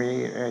แล้วก็มี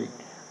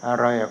อะ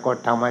ไรก็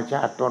ธรรมช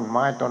าติต้นไ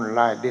ม้ต้นไ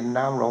ม้ดิน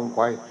น้ำลมไฟ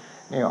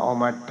นี่เอา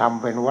มาท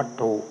ำเป็นวัต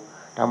ถุ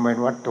แ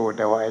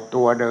ต่ว่าไอ้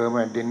ตัวเดิม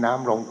ดินน้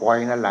ำลมไฟ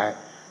นั่นแหละ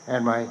เห็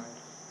นไหม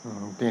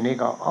ทีนี้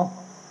ก็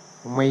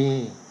มี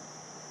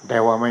แต่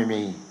ว่าไม่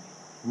มี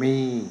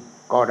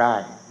ก็ได้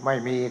ไม่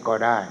มีก็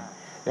ได้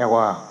แต่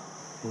ว่า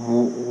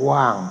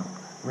ว่าง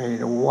ไม่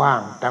ว่า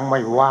งทั้งไ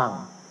ม่ว่าง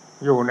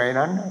อยู่ใน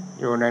นั้น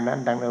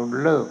ทั้งเรา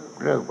เลิ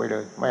กไปเล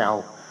ยไม่เอา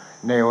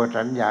เนว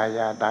สัญญาย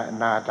ต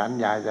นาสัญ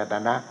ญายต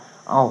นะ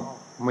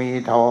มี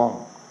ทอง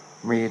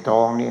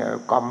เนี่ย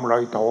กำไร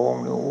ทอง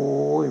โอ้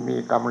ยมี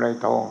กำไร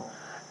ทอง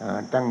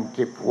ตั้ง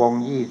10 วง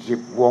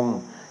20 วง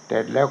แต่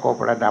แล้วก็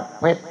ประดับ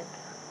เพชร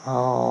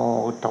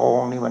ทอง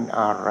นี่มัน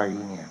อะไร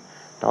เนี่ย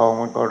ทอง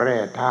มันก็แร่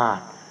ธา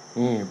ตุ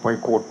นี่ไป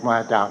ขุดมา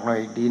จากใน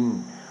ดิน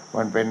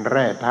มันเป็นแ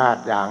ร่ธา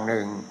ตุอย่างห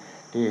นึ่ง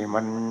ที่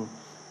มัน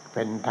เ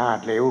ป็นธา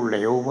ตุเหล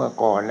วเมื่อ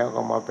ก่อนแล้ว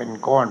ก็มาเป็น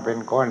ก้อน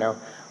แล้ว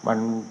มัน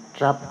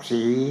ซับ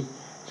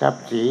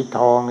สีท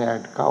องเนี่ย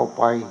เข้า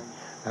ไป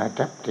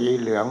ซับสี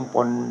เหลืองป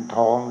นท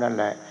องนั่น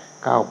แหละ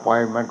เข้าไป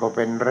มันก็เ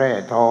ป็นแร่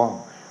ทอง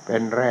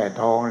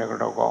แล้ว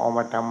เราก็เอาม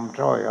าทำส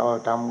ร้อย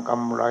ทำก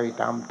ำไร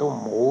ทำตุ้ม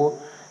หู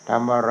ท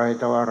ำอะไร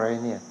ตัวอะไร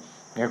เนี่ย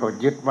ก็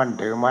ยึดมั่น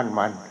ถือมั่น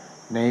มัน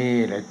นี่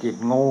แหละจิต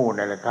โง่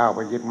นั่นแหละเข้าไป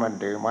ยึดมั่น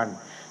ถือมั่น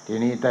ที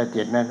นี้ถ้า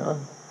จิตนั้น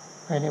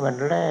ไอ้นี่มัน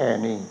แร่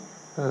นี่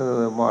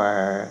มา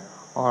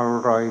อ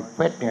ร่อยเพ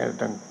ชรเนี่ย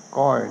ตั้ง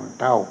ก้อน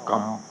เท่าก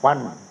ำปั้น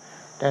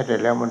แต่เสร็จ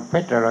แล้วมันเพ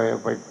ชรอะไร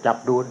ไปจับ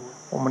ดู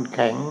ว่ามันแ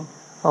ข็ง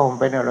มัน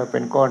เป็นอะไรเป็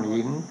นก้อน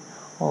หิน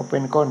เป็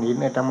นก้อนหิน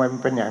เนี่ยทำไมมั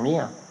นเป็นอย่างนี้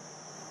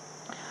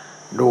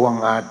ดวง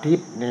อาทิต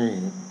ย์นี่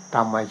ธ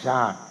รรมช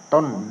าติ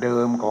ต้นเดิ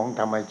มของ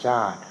ธรรมช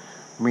าติ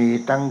มี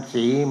ทั้ง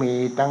สีมี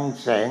ทั้ง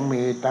แสง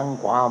มีทั้ง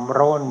ความ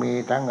ร้อนมี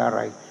ทั้งอะไร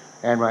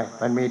เห็นไหม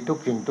มันมีทุก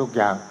สิ่งทุกอ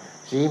ย่าง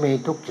สีมี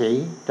ทุกสี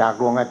จาก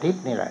ดวงอาทิต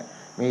ย์นี่แหละ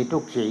มีทุ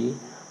กสี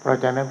เพราะ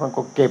ฉะนั้นมัน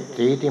ก็เก็บ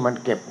สีที่มัน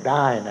เก็บไ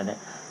ด้นั่นแหละ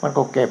มัน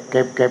ก็เก็บ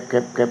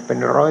เป็น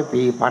100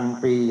 ปี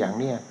1,000 ปีอย่าง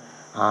เนี้ย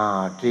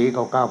สีเข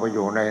าเข้าไปอ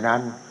ยู่ในนั้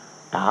น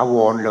ถาว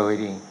รเลย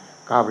ดิ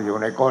เข้าไปอยู่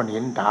ในก้อนหิ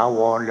นถาว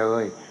รเล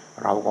ย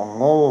เราก็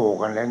โง่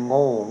กันแล้วโ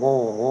ง่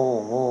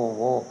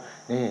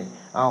นี่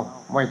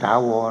ไม่ถา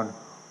วร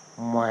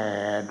แม่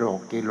ดอก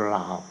กุหล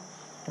าบ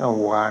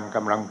วานก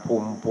ำลัง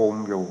ภู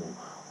มิอยู่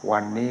วั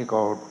นนี้ก็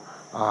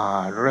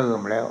เริ่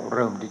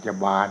มที่จะ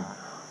บาน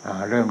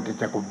เริ่มที่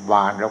จะบ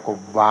านแล้วก็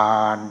บา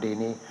นที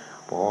นี้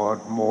พอ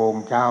2 โมง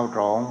เช้า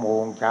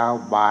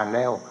บานแ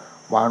ล้ว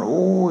บาน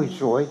อุ้ย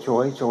สวย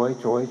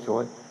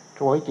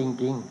จ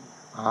ริง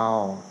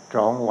ๆ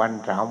2 วัน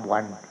3 วั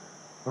น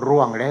ร่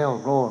วงแล้ว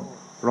โน่น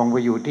ลงไป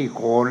อยู่ที่โ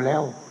คนแล้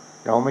ว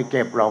เราไม่เ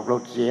ก็บหรอกเรา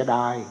เสียด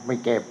ายไม่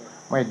เก็บ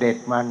ไม่เด็ด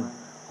มัน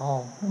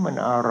มัน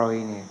อร่อย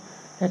นี่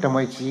แต่ทำไม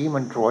สีมั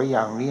นสวยอ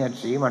ย่างนี้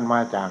สีมันมา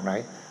จากไหน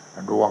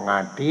ดวงอ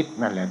าทิตย์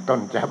นั่นแหละต้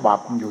นฉบับ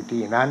อยู่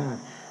ที่นั้น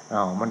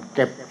มันเ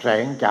ก็บแส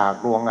งจาก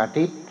ดวงอา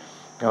ทิตย์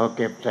เ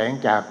ก็บแสง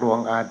จากดวง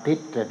อาทิต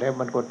ย์แต่แล้ว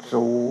มันก็ส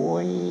ว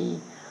ย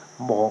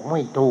บอกไ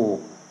ม่ถูก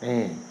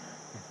นี่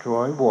สว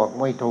ยบวก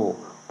ไม่ถูก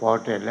พอ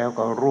เสร็จแล้ว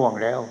ก็ร่วง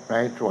แล้วไหน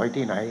สวย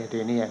ที่ไหนที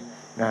นี้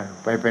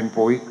ไปเป็น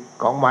ปุ๋ย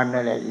ของมัน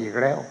นั่นแหละอีก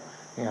แล้ว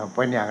เนี่ยเ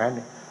ป็นอย่างนั้น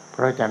เพ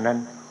ราะฉะนั้น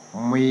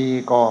มี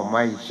ก็ไ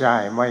ม่ใช่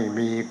ไม่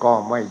มีก็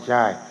ไม่ใ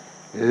ช่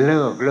เ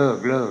ลิก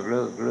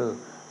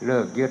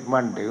ยึด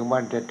มั่นถือ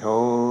มั่นจะโท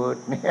ษ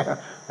เนี่ย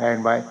เห็น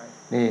ไหม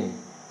นี่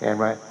เห็น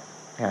ไหม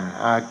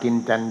อากิน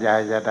จัญญา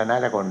ยตนะ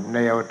แล้วก็เน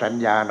วสัญ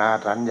ญานา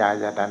สัญญา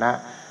ยตนะ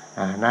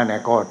นั่นแหละ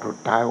ก็สุด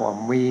ท้ายว่า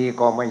มี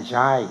ก็ไม่ใ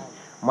ช่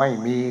ไม่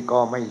มีก็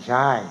ไม่ใ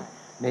ช่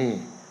นี่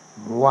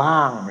ว่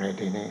างเลย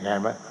ทีนี้เห็น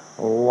ไหม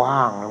ว่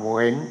างเ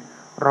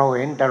ราเ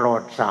ห็นตลอ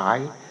ดสาย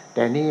แ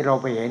ต่นี่เรา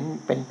ไปเห็น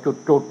เป็น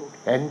จุด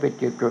ๆเห็นเป็น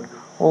จุด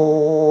ๆโอ้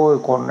ย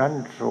คนนั้น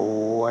ส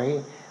วย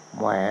แ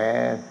หม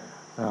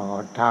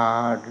ทา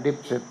ลิป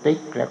สติก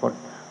แล้วก็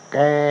แ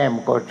ก้ม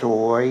ก็ส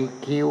วย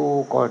คิ้ว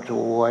ก็ส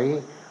วย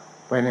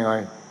เป็นยังไง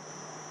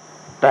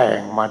แต่ง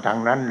มาทาง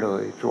นั้นเล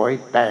ยสวย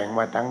แต่งม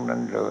าทางนั้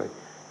นเลย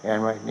เห็น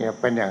ไหมเนี่ย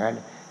เป็นอย่างนั้น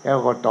แล้ว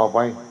ก็ต่อไป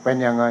เป็น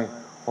ยังไง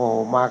โอ้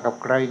มากับ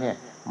ใครเนี่ย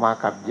มา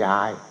กับย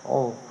ายโ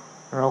อ้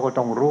เราก็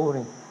ต้องรู้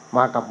นี่ม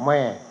ากับแ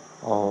ม่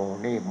โอ้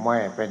นี่แม่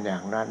เป็นอย่า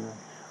งนั้น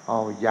เอา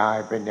ยาย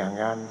เป็นอย่าง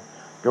นั้น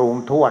จูง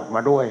ทวดม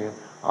าด้วย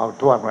เอา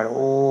ทวดมาโ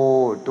อ้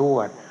ทว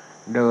ด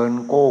เดิน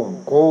โก้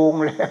ง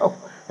แล้ว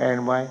เห็น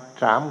ไหม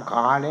3 ข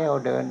าแล้ว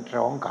เดิน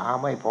2 ขา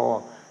ไม่พอ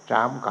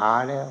3 ขา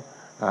แล้ว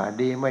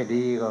ดีไม่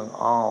ดีก็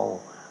เอา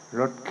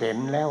รถเข็น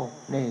แล้ว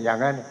นี่อย่าง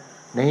นั้น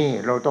นี่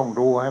เราต้อง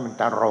ดูให้มัน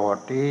ตลอด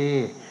ที่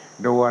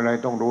ดูอะไร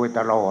ต้องดู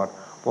ตลอด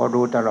พอ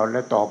ดูตลอดแ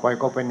ล้วต่อไป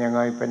ก็เป็นยังไ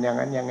งเป็นอย่าง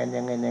นั้นอย่าง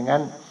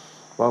นั้น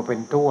พอเป็น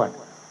ทวด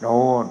โน่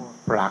น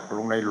ผลักล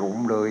งในหลุม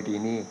เลยที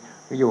นี้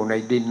ไปอยู่ใน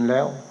ดินแล้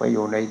วไปอ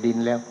ยู่ในดิน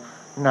แล้ว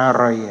น่า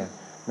ไร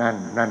นั่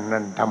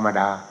นธรรม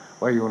ดา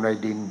ว่าอยู่ใน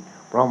ดิน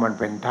เพราะมัน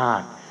เป็นธา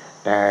ตุ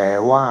แต่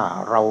ว่า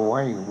เราใ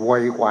ห้ไว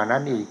กว่านั้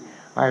นอีก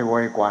ให้ไว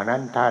กว่านั้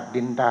นธาตุ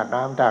ดินธาตุ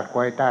น้ำธาตุไฟ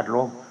ธาตุล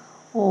ม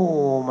โอ้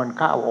มัน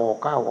เข้าออ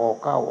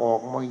ก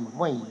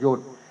ไม่หยุด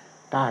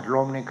ธาตุล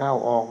มนี่เข้า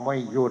ออกไม่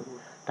หยุด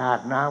ธา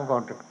ตุน้ำก็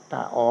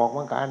ออกเห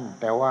มือนกัน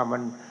แต่ว่ามั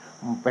น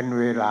เป็น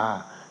เวลา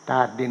ธ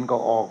าตุดินก็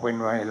ออกเป็น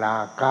เวลา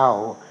เข้า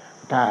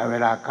ถ้าเว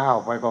ลาเข้า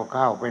ไปก็เ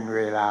ข้าเป็นเ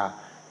วลา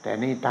แต่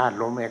นี่ธาตุ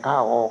ลมเนี่ยเข้า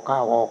ออก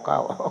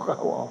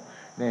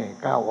นี่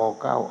เข้าอ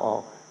อ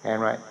กเห็น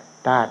ไหม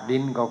ธาตุดิ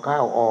นก็เข้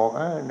าออก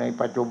ใน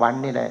ปัจจุบัน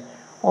นี่แหละ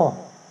โอ้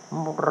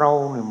เรา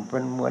เนี่ยเป็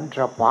นเหมือนส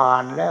ะพา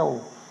นแล้ว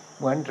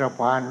เหมือนสะ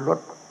พานรถ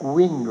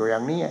วิ่งอยู่อย่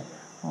างนี้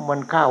มัน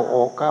เข้าอ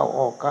อก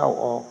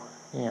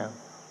เนี่ย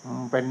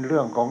เป็นเรื่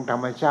องของธร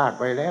รมชาติ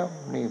ไปแล้ว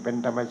นี่เป็น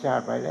ธรรมชา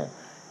ติไปแล้ว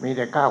มีแ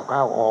ต่เข้า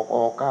ออก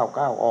เข้าอ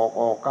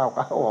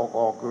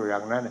อกอยู่อย่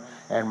างนั้น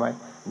เห็นไหม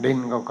ดิน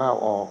ก็เข้า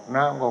ออก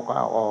น้ำก็เข้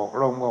าออก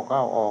ลมก็เข้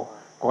าออก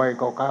ไฟ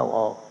ก็เข้าอ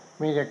อก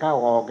มีแต่เข้า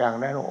ออกอย่าง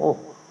นั้นโอ้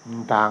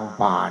ทาง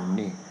ผ่าน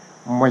นี่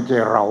ไม่ใช่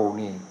เรา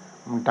นี่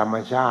มันธรรม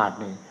ชาติ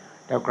นี่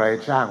แล้วใคร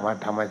สร้างมา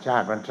ธรรมชา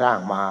ติมันสร้าง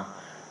มา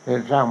มั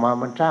นสร้า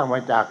งมา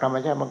จากธรรม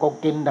ชาติมันก็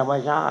กินธรรม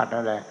ชาติ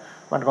นั่นแหละ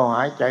มันก็ห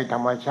ายใจธร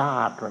รมชา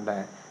ตินั่นแหล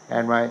ะเห็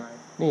นไหม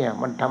เนี่ย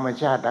มันธรรม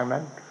ชาติดัง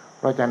นั้นเ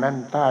พราะฉะนั้น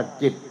ถ้า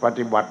จิตป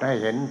ฏิบัติให้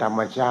เห็นธรร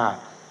มชาติ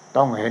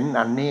ต้องเห็น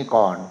อันนี้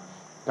ก่อน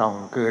ต้อง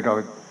คือเรา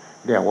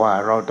เรียกว่า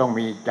เราต้อง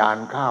มีจาน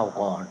ข้าว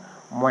ก่อน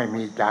ไม่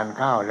มีจาน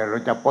ข้าวแล้วเรา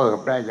จะเปิบ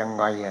ได้ยัง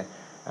ไง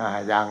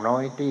อย่างน้อ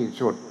ยที่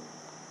สุด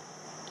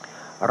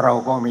เรา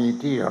ก็มี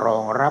ที่รอ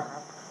งรับ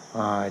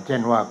เช่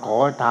นว่าขอ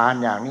ทาน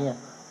อย่างนี้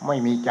ไม่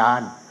มีจา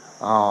น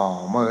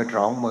มือ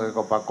2 มือ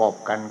ก็ประกอบ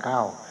กันเข้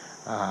า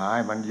ให้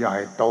มันใหญ่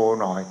โต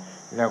หน่อย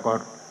แล้วก็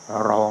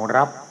รอง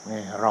รับ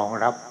นี่รอง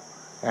รับ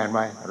เห็นไหม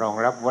รอง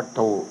รับวัต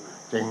ถุ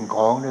สิ่งข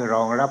องนี่ร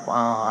องรับอ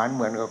าหารเห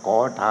มือนกับขอ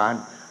ทาน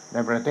ใน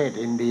ประเทศ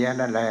อินเดีย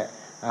นั่นแหละ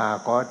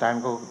ขอทาน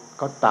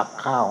ก็ตัก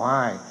ข้าวใ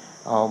ห้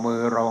เอามือ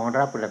รอง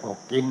รับแล้วก็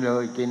กินเล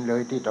ย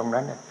ที่ตรง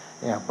นั้น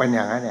เนี่ยเป็นอ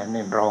ย่างนั้นเนี่ย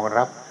นี่รอง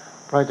รับ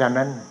เพราะฉะ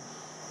นั้น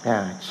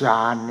ฌ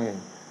านนี่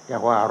เรีย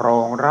กว่าร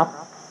องรับ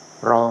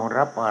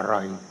อะไร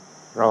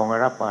รอง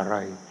รับอะไร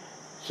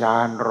ฌา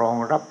นรอง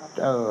รับ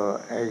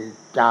ไอ้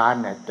จาน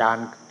เนี่ย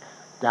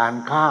จาน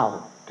ข้าว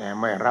แต่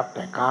ไม่รับแ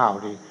ต่ข้าว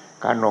ดิ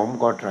ขนม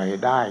ก็ใส่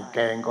ได้แก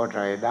งก็ใ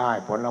ส่ได้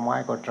ผลไม้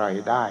ก็ใส่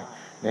ได้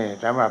นี่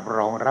สำหรับร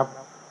อง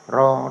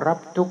รับ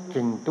ทุก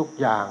สิ่งทุก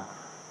อย่าง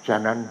ฉะ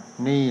นั้น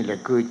นี่แหละ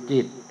คือ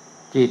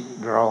จิต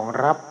รอง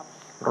รับ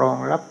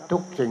ทุ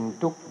กสิ่ง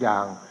ทุกอย่า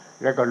ง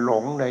แล้วก็หล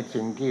งใน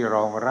สิ่งที่ร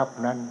องรับ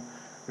นั้น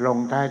ลง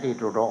ท้ายที่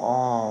ตัวเรา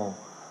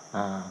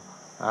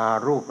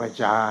รูป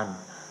ฌาน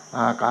อ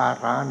ากา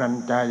รานัญ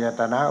จาย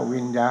ตนะวิ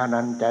ญญา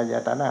ณัญจาย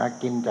ตนะ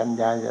กินจัญ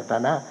ญายต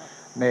นะ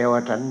เนว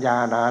สัญญา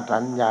นาสั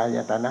ญญาย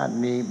ตนะ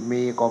นี้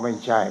มีก็ไม่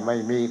ใช่ไม่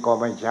มีก็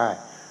ไม่ใช่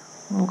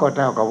ก็เ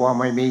ท่ากับว่า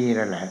ไม่มี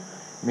นั่นแหละ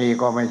มี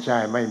ก็ไม่ใช่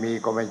ไม่มี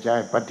ก็ไม่ใช่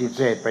ปฏิเ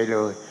สธไปเล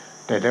ย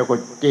แต่แล้วก็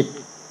จิต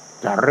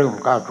จะเริ่ม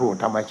ก้าวสู่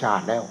ธรรมชา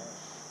ติแล้ว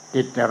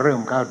จิตจะเริ่ม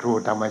ก้าวสู่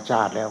ธรรมช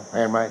าติแล้วเ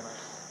ห็นไหม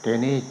ที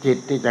นี้จิต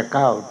ที่จะ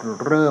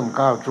เริ่ม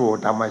ก้าวสู่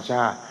ธรรมช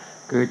าติ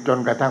คือจน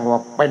กระทั่งว่า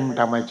เป็น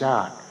ธรรมชา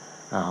ติ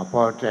พ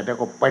อเสร็จแล้ว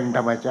ก็เป็นธ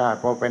รรมชาติ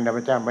พอเป็นธรรม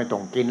ชาติไม่ต้อ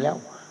งกินแล้ว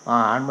อา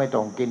หารไม่ต้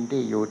องกิน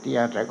ที่อยู่ที่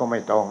อาศัยก็ไ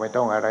ม่ต้อ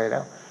งอะไรแล้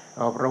ว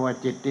เพราะว่า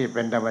จิตที่เ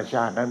ป็นธรรมช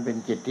าตินั้นเป็น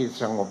จิตที่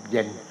สงบเ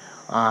ย็น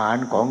อาหาร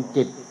ของ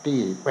จิตที่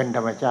เป็นธ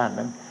รรมชาติ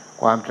นั้น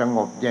ความสง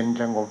บเย็น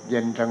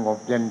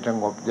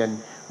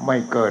ไม่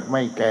เกิดไ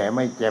ม่แก่ไ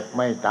ม่เจ็บไ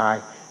ม่ตาย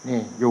นี่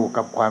อยู่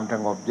กับความส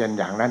งบเย็น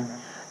อย่างนั้น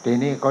ที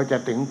นี้เขาจะ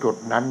ถึงจุด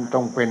นั้นต้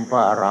องเป็นพร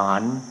ะอรหั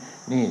นต์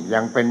นี่ยั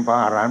งเป็นพระ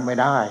อรหันต์ไม่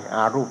ได้อ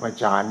ารูป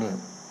ฌานนี่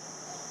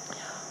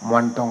มั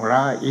นต้องล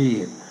ะเอีย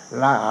ด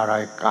ละอะไร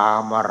กา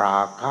มรา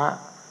คะ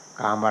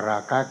กามรา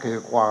คะคือ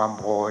ความ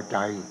พอใจ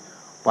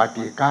ป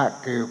ฏิฆะ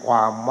คือคว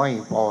ามไม่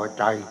พอ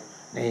ใจ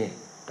นี่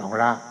ต้อง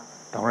ละ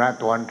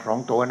ตัวสอง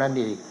ตัวนั้น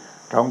อีก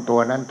สองตัว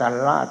นั้นแต่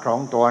ละสอง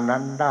ตัวนั้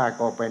นได้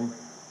ก็เป็น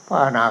พระ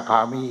อนาคา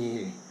มี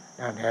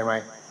นั่นเห็นไหม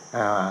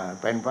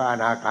เป็นพระอ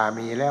นาคา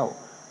มีแล้ว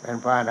เป็น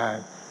พระอนา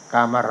ก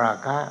ามรา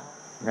คะ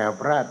เนี่ย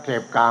พระเส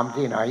พกาม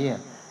ที่ไหน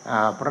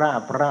พระ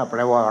แปล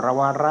ว่าระ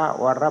วระ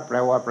วระแปล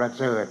ว่าประ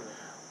เสริฐ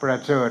ประ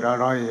เสริฐอะ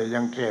ไร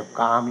ยังเสพ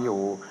กามอ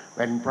ยู่เ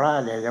ป็นพระ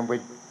เนี่ยยังไป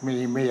มี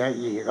เมีย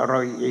อีกอะไร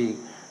อีก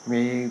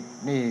มี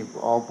นี่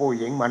เอาผู้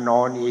หญิงมาน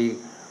อนอีก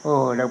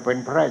แล้วเป็น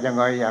พระยัง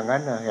ไงอย่างนั้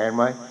นเห็นไ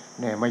หม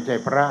เนี่ยไม่ใช่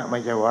พระไม่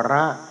ใช่วร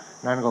ะ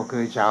นั่นก็คื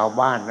อชาว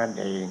บ้านนั่น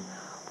เอง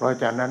เพราะ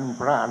ฉะนั้น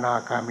พระอนา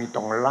คามี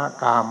ต้องละ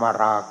กาม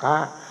ราคะ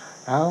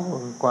แล้ว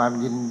ความ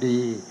ยิน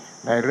ดี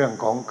ในเรื่อง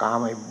ของกาม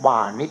ไอ้บ้า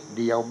นิด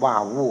เดียวบ้า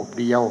วูบ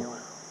เดียว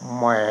แ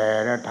หม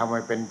แล้วทำใ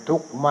ห้เป็นทุ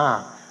กข์มาก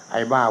ไ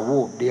อ้บ้าวู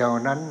บเดียว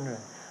นั้น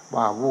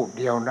บ้าวูบ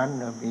เดียวนั้น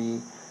มี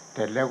เส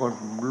ร็จแล้วก็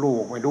ลู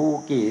กไม่รู้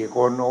กี่ค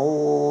นโอ้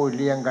เ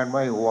ลี้ยงกันไ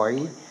ม่ไหว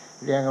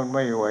เลี้ยงกันไ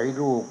ม่ไหว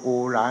ลูกกู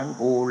หลาน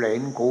กูเหล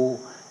นกู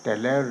แต่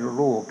แล้ว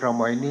ลูกส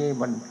มัยนี้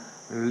มัน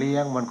เลี้ย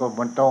งมันก็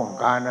มันต้อง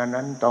การอัน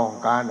นั้นต้อง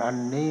การอัน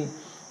นี้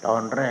ตอ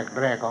นแรก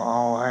ก็เอ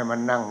าให้มัน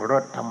นั่งร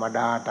ถธรรมด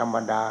า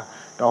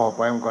ต่อไป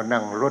มันก็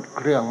นั่งรถเ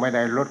ครื่องไม่ไ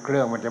ด้รถเครื่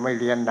องมันจะไม่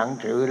เรียนหนัง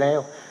สือแล้ว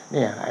เ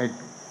นี่ยไอ้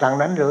ทาง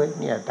นั้นเลย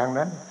เนี่ยทาง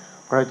นั้น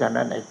เพราะฉะ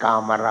นั้นไอ้กา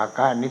มราค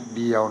ะนิด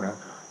เดียวนะ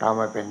ทำใ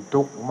ห้เป็น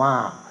ทุกข์มา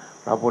ก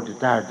พระพุทธ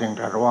เจ้าจึง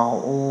ตรัสว่า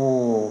โอ้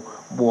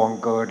บ่วง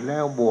เกิดแล้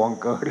วบ่วง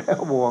เกิดแล้ว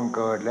บ่วงเ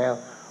กิดแล้ว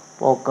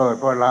พอเกิด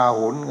พระรา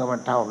หุลก็มั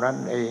นเท่านั้น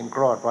เองค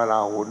ลอดพระรา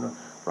หุล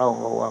เรา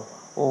ก็ว่า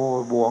โอ้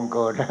บ่วงเ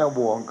กิดแล้ว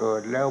บ่วงเกิ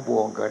ดแล้วบ่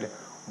วงเกิด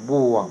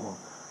บ่วง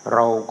เร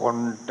าคน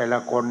แต่ละ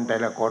คน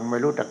ไม่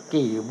รู้ตะ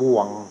กี่บ่ว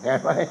งเห็น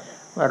ไหม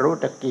ไม่รู้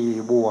ตะกี่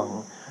บ่วง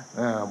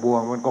บ่ว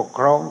งมันก็ค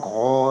ล้องค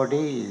อ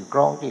ที่ค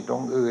ล้องที่ตร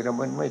งอื่น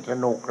มันไม่ส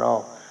นุกหรอ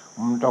ก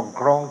มันต้อง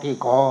คล้องที่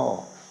คอ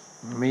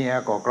เมีย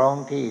ก็คล้อง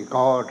ที่ค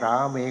อสา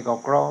มีก็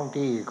คล้อง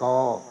ที่คอ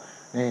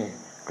นี่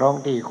คล้อง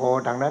ที่คอ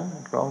ทางนั้น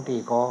คล้องที่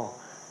คอ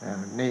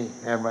นี่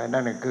เห็นไหม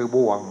นั่นคือ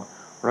บ่วง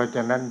เพราะฉ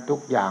ะนั้นทุ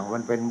กอย่างมั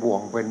นเป็นบ่ว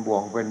ง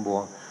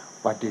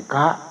ปฏิฆ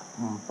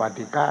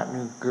ะ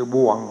นี่คือ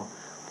บ่วง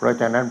เพราะ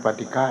ฉะนั้นป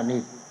ฏิฆะนี่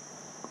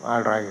อะ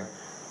ไร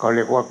เขาเ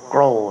รียกว่าโก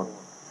รธ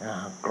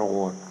โ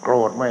กร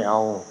ธไม่เอ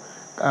า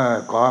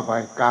ขออภั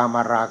ยกาม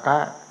รา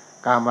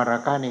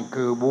คะนี่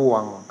คือบ่ว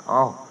ง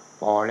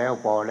พอแล้ว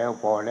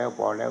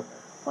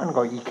มัน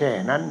ก็อีแค่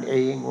นั้นเอ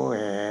งโอ้ย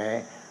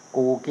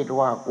กูคิด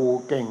ว่ากู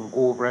เก่ง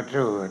กูประเส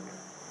ริ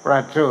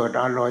ฐ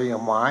อร่อย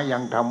หมายั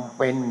งทำเ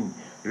ป็น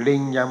ลิ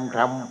งยังท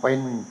ำเป็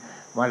น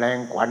แมลง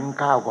ขวัญ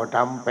ข้าวก็ท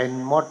ำเป็น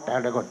มดอะ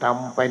ไรก็ท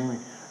ำเป็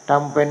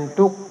น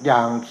ทุกอย่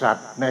างสัต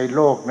ว์ในโล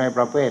กในป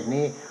ระเภท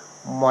นี้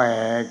แหม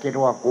คิด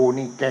ว่ากู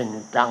นี่เก่ง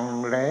จัง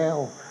แล้ว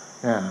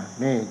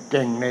นี่เ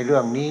ก่งในเรื่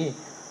องนี้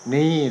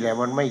นี่แหละ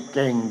มันไม่เ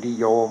ก่งที่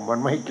โยมมัน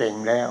ไม่เก่ง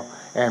แล้ว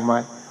เห็นไหม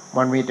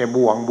มันมีแต่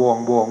บ่วง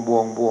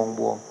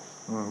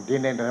ที่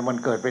นี่มัน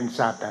เกิดเป็น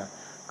สัตว์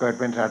เกิด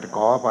เป็นสัตว์ข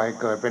อไป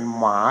เกิดเป็น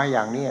หมาอ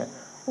ย่างนี้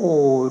โอ้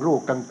ลู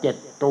กตั้ง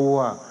7 ตัว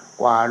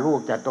กว่าลูก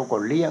จะโตก็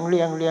เลี้ยง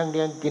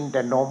กินแ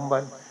ต่นมมั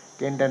น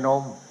กินแต่น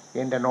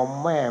ม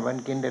แม่มัน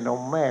กินแต่น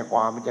มแม่ก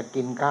ว่ามันจะ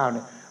กินข้าวเ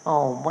นี่ย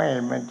แม่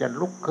มันจะ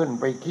ลุกขึ้น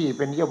ไปขี้เ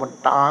ป็นเยี่ยวมัน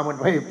ตามัน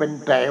ไปเป็น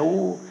แถว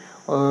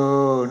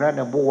นั่น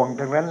น่ะบ่วง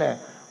ทั้งนั้นแหละ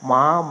หม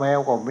าแมว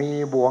ก็มี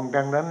บ่วง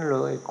ทั้งนั้นเล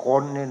ยค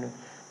น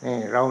นี่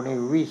เรานี่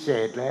วิเศ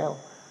ษแล้ว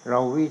เรา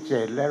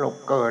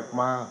เกิด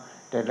มา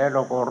แต่แล้วเร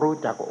าก็รู้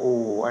จัก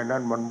ไอ้นั่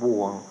นมันบ่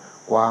วง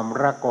ความ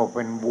รักก็เ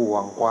ป็นบ่ว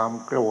งความ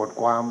โกรธ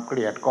ความเก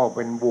ลียดก็เ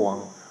ป็นบ่วง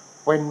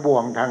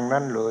ทาง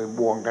นั้นเลย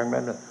บ่วงทาง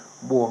นั้น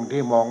บ่วง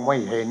ที่มองไม่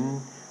เห็น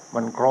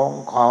มันคล้อง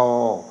คอ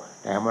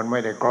แต่มันไม่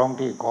ได้คล้อง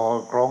ที่คอ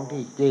คล้อง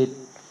ที่จิต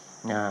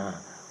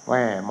แ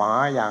ม่หมา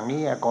อย่าง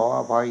นี้ขออ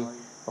ภัย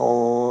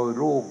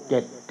ลูก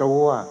7 ตั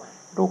ว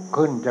ลุก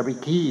ขึ้นจะไป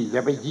ขี้จะ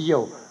ไปเยี่ย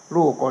ว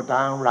ลูกก็ต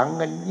ามหลัง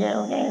กันแง่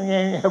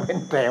เป็น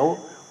แถ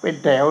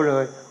วเล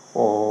ย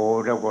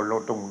เรา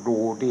ต้องดู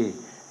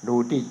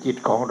ที่จิต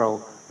ของ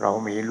เรา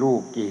มีลู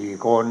กกี่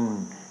คน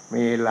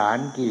มีหลาน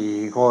กี่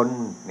คน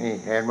นี่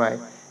เห็นไหม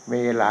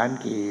มีหลาน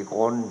กี่ค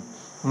น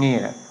นี่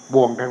แหละ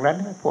บ่วงทางนั้น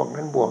พวก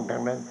นั้นบ่วงทา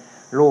งนั้น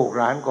ลูก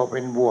หลานก็เป็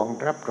นบ่วง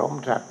รับส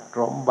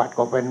มบัติ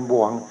ก็เป็น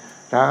บ่วง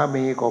สา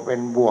มีก็เป็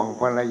นบ่วง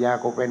ภรรยา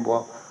ก็เป็น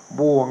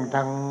บ่วงท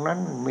างนั้น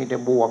มีแต่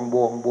บ่วง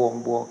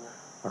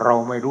เรา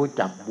ไม่รู้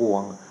จักบ่ว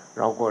ง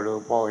เราก็เลย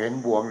พอเห็น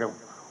บ่วงแล้ว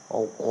เอ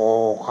าคอ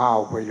ข้าว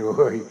ไปเล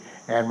ย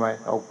เห็นไหม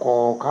เอาคอ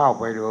ข้าว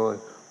ไปเลย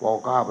พอ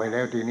ข้าวไปแ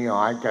ล้วทีนี้ห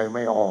ายใจไ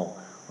ม่ออก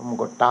มัน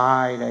ก็ตา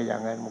ยเลยอย่า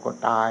งนั้นมันก็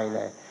ตายเล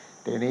ย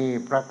ทีนี้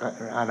พระ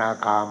อนา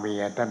คามี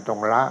ท่านต้อง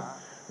ล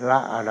ะ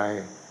อะไร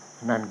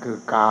นั่นคือ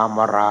กาม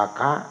รา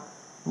คะ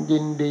ยิ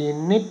นดี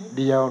นิด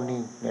เดียว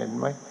นี่เห็น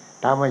ไหม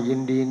ทำให้ยิ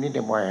นดีนิดเ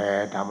ดียวแหม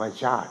ธรรม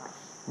ชาติ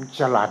มัน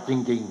ฉลาดจ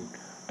ริง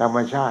ๆธรรม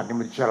ชาตินี่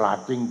มันฉลาด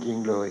จริง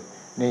ๆเลย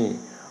นี่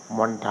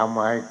มันทำใ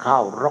ห้ข้า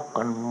วรก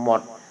กันหม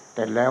ดแ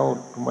ต่แล้ว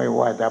ไม่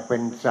ว่าจะเป็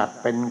นสัตว์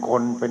เป็นค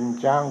นเป็น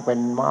ช้างเป็น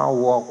ม้า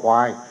วัวคว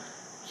าย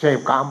เสพ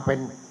กามเป็น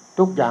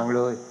ทุกอย่างเ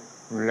ลย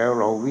แล้ว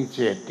เราวิเศ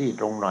ษที่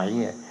ตรงไหน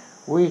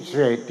วิเศ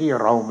ษที่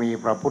เรามี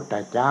พระพุทธ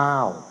เจ้า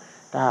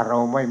ถ้าเรา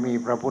ไม่มี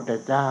พระพุทธ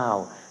เจ้า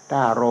ถ้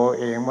าเรา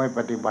เองไม่ป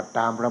ฏิบัติต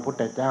ามพระพุท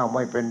ธเจ้าไ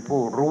ม่เป็น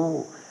ผู้รู้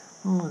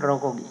เรา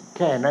ก็แ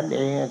ค่นั้นเอ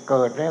งเ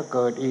กิดแล้วเ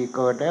กิดอีก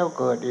เกิดแล้ว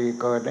เกิดอีก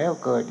เกิดแล้ว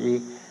เกิดอี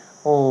ก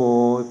โอ้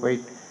ยไป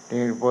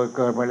พอเ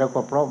กิดมาแล้ว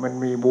ก็เพราะมัน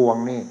มีบ่วง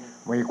นี่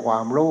มีควา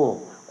มโลภ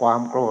ควา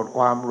มโกรธค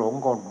วามหลง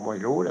ก็ไม่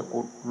รู้แล้วกู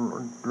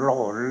โล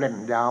ดเล่น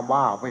ยา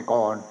บ้าไป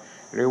ก่อน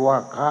หรือว่า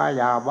ค้า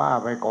ยาบ้า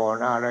ไปก่อน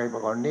อะไรไป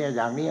ก่อนเนี่ยอ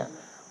ย่างเนี้ย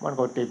มัน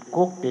ก็ติด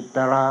คุกติดต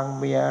าราง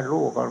เมีย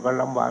ลูกก็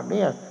ลำบากเ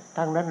นี่ย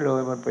ทั้งนั้นเล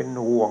ยมันเป็น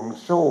ห่วง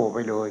โซ่ไป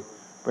เลย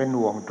เป็น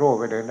ห่วงโซ่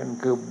ไปเลยนั่น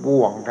คือ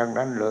บ่วงทั้ง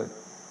นั้นเลย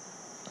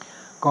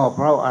ก็เพ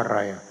ราะอะไร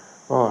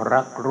ก็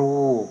รัก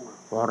ลูก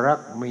ก็รั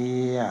กเมี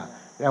ย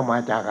แล้วมา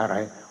จากอะไร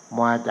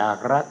มาจาก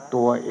รัก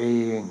ตัวเอ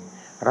ง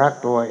รัก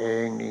ตัวเอ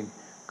งนี่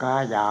ค้า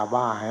ยา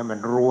บ้าให้มัน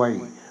รวย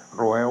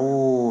โอ้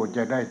จ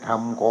ะได้ท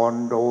ำคอน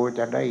โด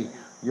จะได้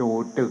อยู่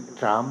ตึก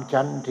3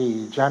 ชั้น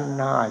4 ชั้น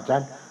5 ชั้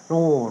น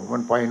นู่นมั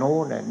นไปโน่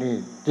นนี่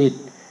จิต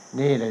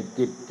นี่แหละ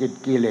จิต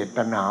กิเลส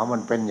ตัณหามั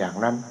นเป็นอย่าง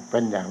นั้นเป็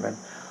นอย่างนั้น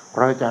เพ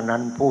ราะฉะนั้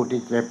นผู้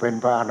ที่จะเป็น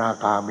พระอนา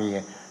คามี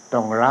ต้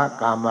องละ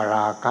กามร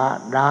าคะ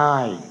ได้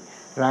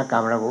ละกา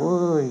มราคะ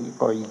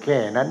ก็อีกแค่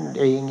นั้น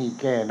เองอีก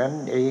แค่นั้น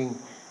เอง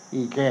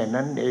อีกแค่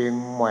นั้นเอง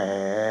แหม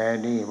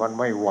นี่มัน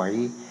ไม่ไหว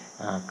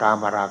กา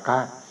มราคะ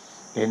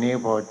ทีนี้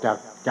พอ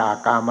จาก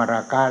กามร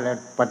าคะและ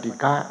ปฏิ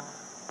ฆะ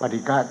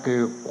คื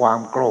อความ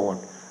โกรธ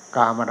ก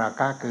ามรา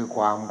คะคือค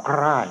วามใค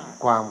ร่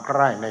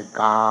ใน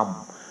กาม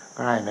ใ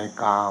คร่ใน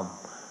กาม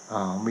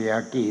เมีย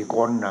กี่ค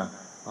นนะ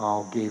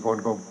กี่คน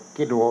ก็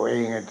คิดดูเอ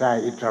งใช่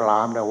อิสลา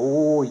มนะ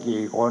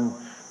กี่ค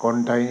น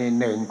ไทย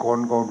นี่1 คน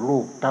ก็ลู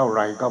กเท่าไห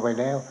ร่ก็ไป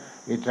แล้ว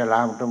อิสลา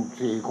มต้อง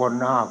4 คน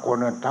5 คน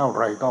เท่าไ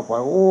หร่ก็ไป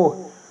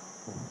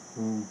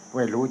ไ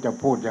ม่รู้จะ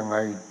พูดยังไง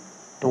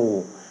ถู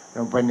ก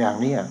มันเป็นอย่าง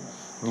นี้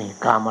นี่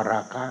กามร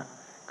าคะ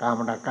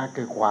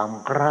คือความ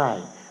ใคร่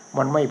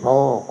มันไม่พอ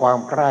ความ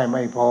ใคร่ไ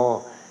ม่พอ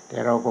แต่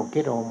เราก็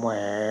คิดว่าแหม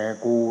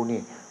กู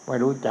นี่ไม่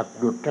รู้จัก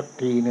หยุดสัก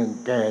ทีหนึ่ง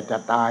แก่จะ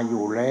ตายอ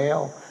ยู่แล้ว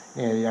เ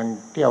นี่ยยัง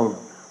เที่ยว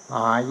ห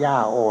าหญ้า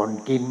อ่อน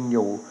กินอ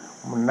ยู่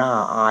มันน่า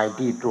อาย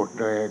ที่สุด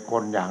เลยค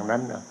นอย่างนั้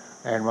น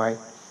เห็นไหม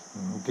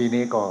ที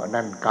นี้ก็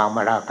นั่นกาม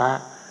ราคะ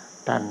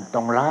ท่านต้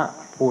องละ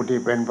ผู้ที่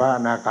เป็นพระอ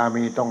นาคา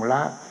มีต้องล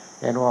ะ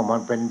เห็นว่ามัน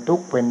เป็นทุก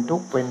ข์เป็นทุ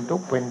กข์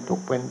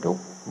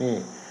นี่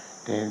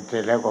เสร็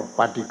จแล้วก็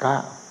ปฏิฆ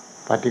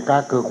ะ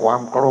คือควา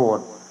มโกรธ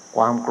ค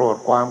วาม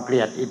เกลี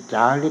ยดอิจฉ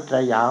าริษ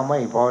ยาไม่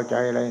พอใจ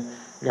เลย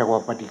เรียกว่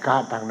าปฏิฆะ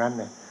ทางนั้น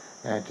เนี่ย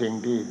สิ่ง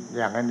ที่อ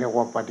ย่างนั้นเรียก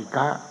ว่าปฏิฆ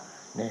ะ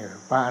นี่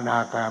พระอนา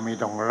คามี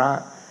ต้องละ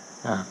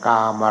ก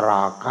ามร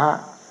าคะ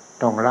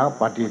ต้องละ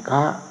ปฏิฆ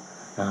ะ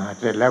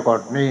เสร็จแล้วก็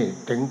นี่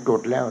ถึงจุ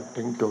ดแล้ว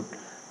ถึงจุ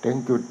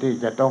ดที่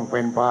จะต้องเป็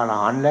นพระอร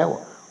หันต์แล้ว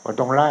ก็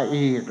ต้องละ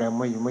อีกแล้ว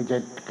ไม่ใช่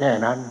แค่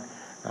นั้น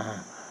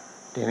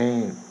ทีนี้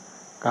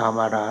กาม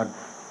รา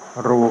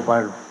รูป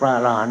พระอ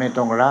รหันต์นี่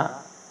ต้องละ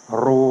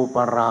รูป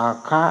รา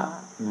คะ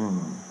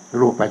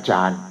รูปฌ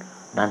าน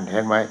นั่นเห็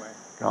นไหม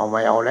เราไ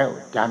ม่เอาแล้ว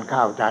จานข้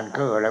าวจานเค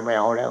รื่องอะไรไม่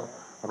เอาแล้ว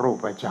รู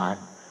ปฌาน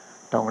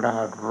ต้องละ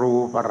รู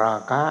ปรา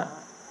คะ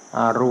อ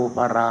ารูป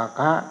รา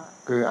คะ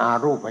คืออา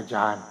รูปฌ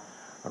าน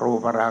รู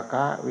ปราค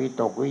ะวิ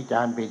ตกวิจ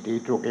ารปิติ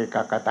สุขเอก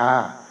คตา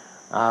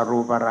อารู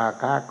ปรา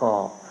คะก็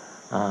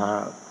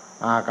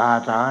อากา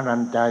สานั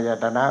ญจาย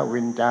ตนะ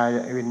วิ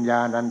ญญา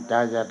ณัญจา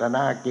ยตน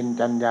ะกิน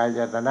จัญญาย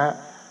ตนะ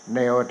เน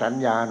วสัญ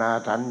ญานา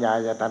สัญญา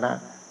ยตนะ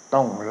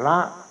ต้องละ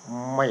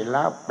ไม่ล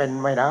ะเป็น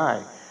ไม่ได้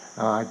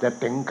จะ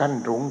ถึงขั้น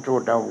สูงสุ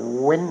ด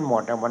เว้นหม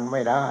ดมันไ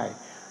ม่ได้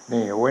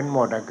นี่เว้นหม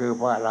ดคือ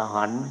พระอร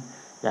หันต์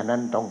ฉะนั้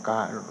นต้องกา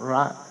รล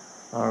ะ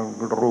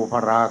รูป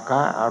ราค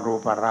ะอรู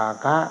ปรา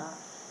คะ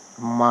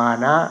มา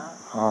น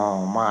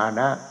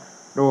ะ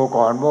ดู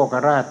ก่อนโมคค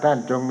ราชท่าน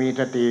จงมี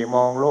สติม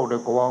องโลกโด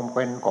ยความเ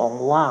ป็นของ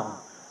ว่าง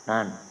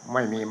นั่นไ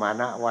ม่มีมา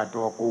นะว่า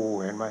ตัวกู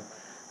เห็นไหม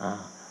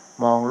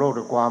มองโลก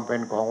ด้วยความเป็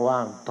นของว่า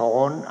งถอ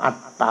นอัต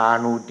ตา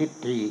นุทิฏ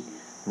ฐิ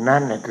นั่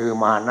นแหละคือ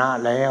มานะ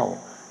แล้ว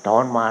ถอ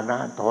นมานะ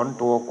ถอน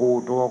ตัวกู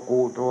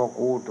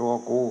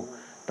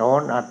ถอ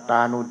นอัตตา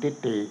นุทิฏ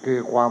ฐิคือ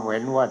ความเห็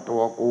นว่าตั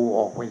วกูอ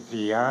อกไปเ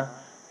สีย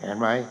เห็น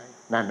ไหม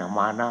นั่นม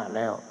านะแ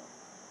ล้ว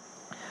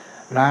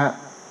และ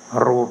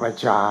รูป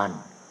ฌาน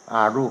อ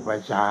ารูป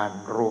ฌาน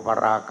รูป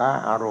ราคะ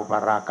อรูป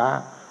ราคะ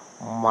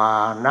มา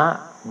นะ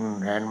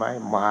เห็นไหม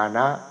มาน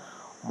ะ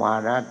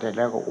เสร็จแ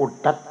ล้วก็อุท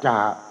ธัจ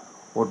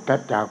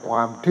จะคว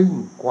ามทึ่ง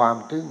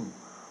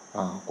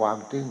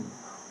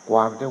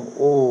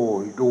โอ้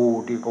ยดู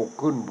ที่เขา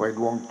ขึ้นไปด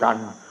วงจันท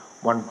ร์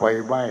มันไป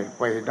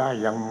ได้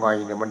ยังไง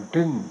เนี่ยมัน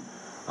ทึ่ง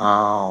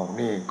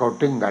นี่เขา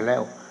ทึ่งกันแล้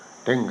ว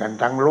ทึ่งกัน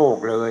ทั้งโลก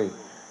เลย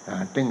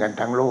ทึ่งกัน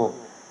ทั้งโลก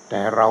แต่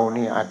เรา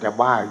นี่อาจจะ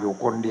บ้าอยู่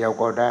คนเดียว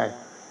ก็ได้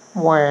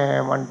แหว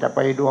มันจะไป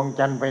ดวง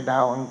จันทร์ไปดา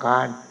วอังคา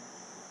ร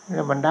แล้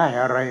วมันได้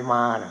อะไรม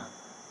าล่ะ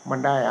มัน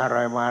ได้อะไร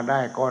มาได้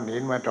ก้อนหิ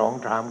นมา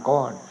2-3 ก้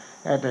อน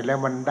แต่แล้ว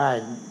มันได้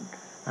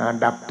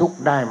ดับทุกข์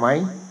ได้ไหม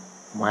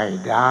ไม่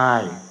ได้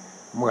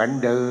เหมือน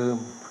เดิม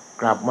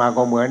กลับมา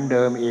ก็เหมือนเ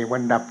ดิมอีกมั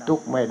นดับทุก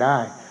ข์ไม่ได้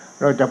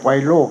เราจะไป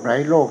โลกไหน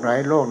โลกไหน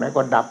โลกไหน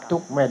ก็ดับทุ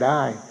กข์ไม่ไ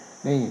ด้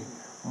นี่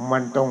มั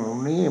นต้อง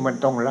นี้มัน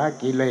ต้องละ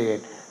กิเลส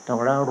ต้อง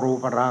ละรู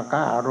ปราค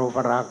ะอรูป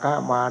ราคะ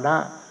มานะ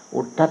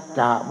อุทธัจ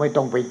จะไม่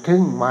ต้องไปทึ่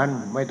งมัน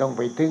ไม่ต้องไ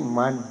ปทึ่ง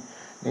มัน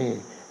นี่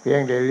เพีย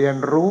งแต่เรียน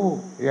รู้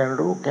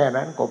แค่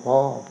นั้นก็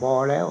พอ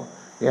แล้ว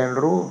เรียน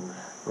รู้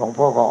หลวง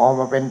พ่อก็เอา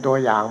มาเป็นตัว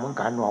อย่างเหมือน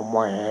กันว่าแหม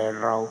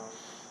เรา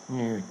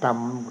นี่ท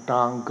ำท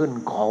างขึ้น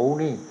เขา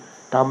นี่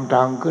ทำท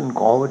างขึ้น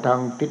เขาทาง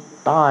ทิศ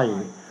ใต้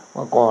เ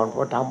มื่อก่อนพ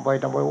อทำไป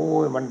โ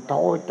อ้ยมันท้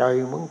อใจ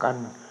เหมือนกัน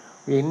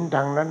หินท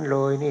างนั้นเล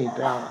ยนี่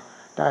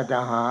ถ้าจะ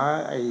หา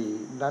ไอ้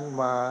นั้น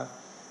มา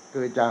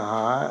คือจะห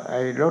าไ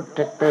อ้รถแ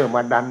ท็กเตอร์ม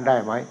าดันได้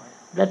ไหม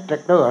รถแท็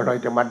กเตอร์อะไร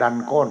จะมาดัน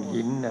ก้อน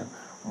หินเนี่ย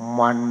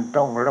มัน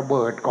ต้องระเ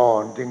บิดก่อ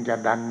นจึงจะ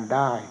ดันไ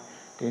ด้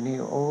ทีนี้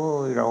โอ้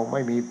ยเราไ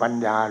ม่มีปัญ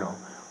ญาหรอก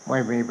ไม่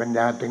มีปัญญ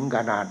าถึงข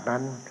นาดนั้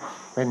น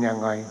เป็นยัง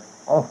ไง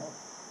อ๋อ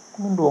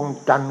ดวง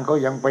จันทร์ก็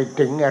ยังไป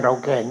ถึงเรา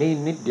แค่นี้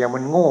นิดเดียวมั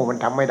นโง่มัน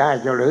ทำไม่ได้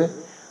เจ้าหรือ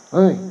เ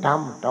ฮ้ยท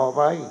ำต่อไ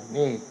ป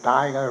นี่ตา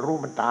ยก็รู้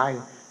มันตาย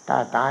ถ้า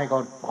ตายก็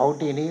เผา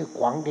ที่นี้ข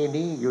วังที่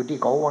นี้อยู่ที่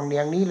เขาวังเนี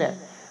ยงนี้แหละ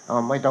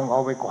ไม่ต้องเอ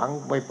าไปขวัง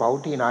ไปเผา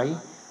ที่ไหน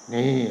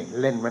นี่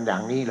เล่นมันอย่า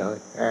งนี้เลย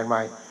เห็นไหม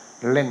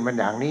เล่นมัน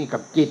อย่างนี้กั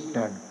บจิต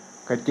นั่น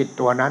กับจิต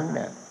ตัวนั้นเ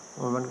นี่ย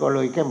มันก็เล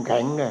ยเข้มแข็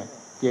งเนี่ย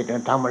จิต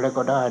ทำอะไร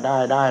ก็ได้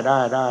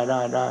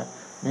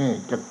นี่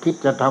จะคิด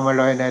จะทำอะ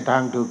ไรในทา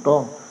งถูกต้อ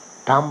ง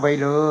ทำไป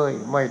เลย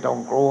ไม่ต้อง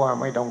กลัว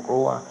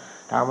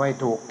ทำให้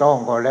ถูกต้อง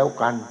ก็แล้ว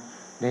กัน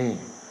นี่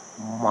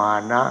มา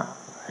นะ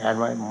เห็นไ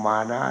หมมา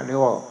นะเรียก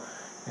ว่า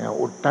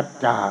อุทธัจ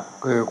จะ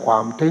คือควา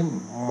มทึ่ง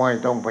ไม่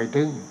ต้องไป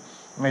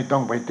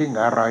ทึ่ง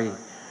อะไร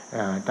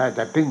ถ้าจ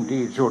ะทึ่ง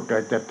ที่สุด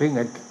จะ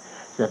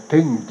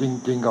ทึ่งจ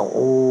ริงๆก็โ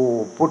อ้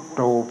พุทโ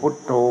ธ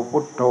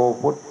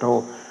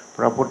พ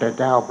ระพุทธ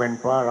เจ้าเป็น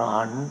พระอร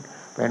หันต์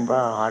เ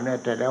นี่ย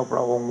แต่แล้วพร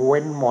ะองค์เ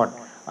ว้นหมด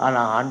อร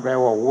หันต์แปล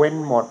ว่าเว้น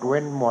หม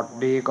ด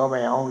ดีก็ไ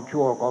ม่เอา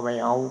ชั่วก็ไม่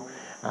เอา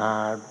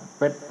เ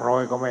พชรพลอ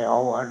ยก็ไม่เอ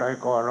าอะไร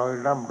ก็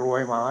ร่ำรวย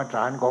มหาศ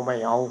าลก็ไม่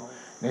เอา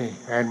นี่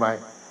เห็นไหม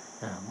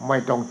ไม่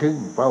ต้องทึ่ง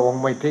พระอง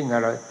ค์ไม่ทึ่งอ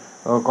ะไร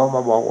ก็ม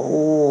าบอกว่าโ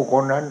อ้ค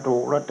นนั้นถู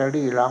กลอตเตอ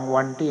รี่ราง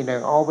วัลที่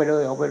 1เอาไปเล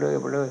ย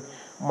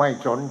ไม่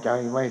สนใจ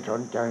ไ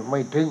ม่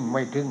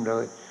ทึ่งเล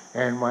ยเ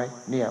ห็นไหม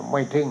เนี่ยไ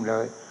ม่ทึ่งเล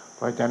ยเพ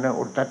ราะฉะนั้น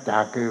อุทธัจจะ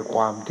คือค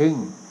วามทึ่ง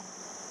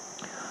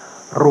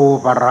รู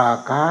ปรา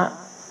คะ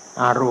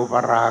อรูป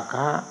ราค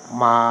ะ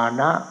มา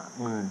นะ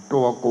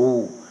ตัวกู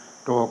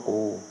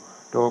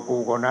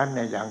คนนั้นเ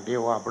นี่ยอย่างที่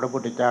ว่าพระพุท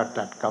ธเจ้าต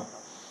รัสกับ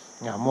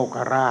โมคค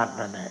ราช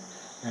นั่นแหละ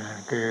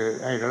คือ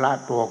ไอ้ละ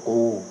ตัว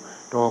กู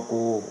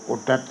อุ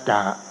ทธัจจ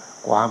ะ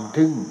ความ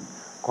ทึ่ง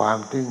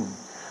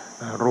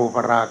รูป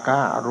ราค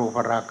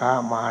ะ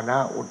มานะ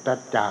อุทธั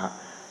จจะ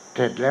เส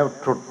ร็จแล้ว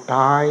สุด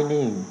ท้าย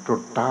นี่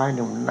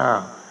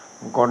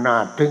มันก็น่า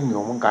ทึ่งอ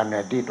ยู่เหมือนกันเ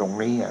นี่ยที่ตรง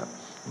นี้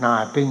น่า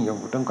ทึ่งอยู่เห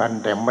มือนกัน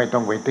แต่ไม่ต้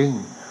องไปทึ่ง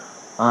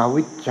อ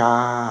วิชชา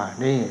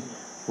นี่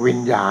วิญ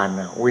ญา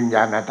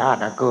ณธาตุ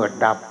เกิด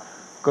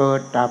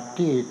ดับ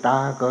ที่ตา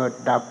เกิด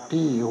ดับ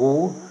ที่หู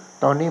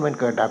ตอนนี้มัน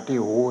เกิดดับที่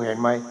หูเห็น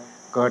ไหม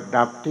เกิด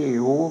ดับที่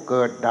หูเ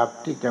กิดดับ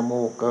ที่จ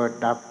มูกเกิด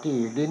ดับที่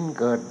ลิ้น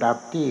เกิดดับ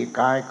ที่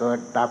กายเกิด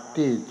ดับ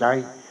ที่ใจ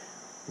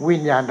วิ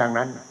ญญาณดัง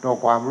นั้นตัว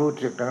ความรู้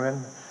สึกดังนั้น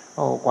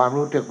ความ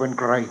รู้สึกเป็น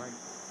ใคร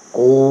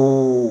กู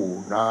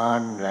นั่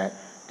นแหละ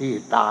ที่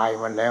ตาย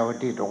มันแล้ว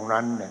ที่ตรง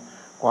นั้นเนี่ย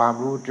ความ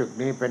รู้สึก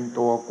นี้เป็น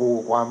ตัวกู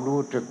ความรู้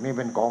สึกนี้เ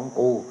ป็นของ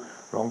กู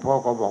หลวงพ่อ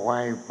ก็บอกว่า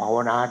ให้ภาว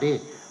นาที่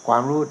ควา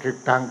มรู้สึก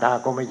ทางตา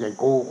ก็ไม่ใช่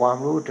กูความ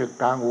รู้สึก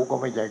ทางหูก็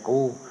ไม่ใช่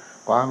กู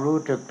ความรู้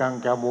สึกทาง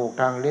จมูก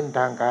ทางลิ้นท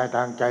างกายท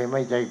างใจไ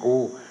ม่ใช่กู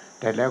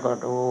แต่แล้วก็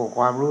ค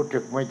วามรู้สึ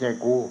กไม่ใช่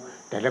กู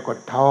แต่แล้วก็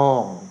ท่อ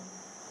ง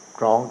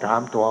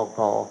2-3ตัวพ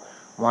อ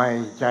ไม่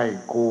ใช่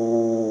กู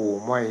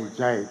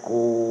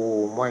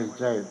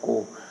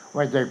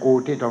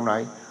ที่ตรงไหน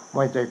ไ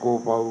ม่ใช่กู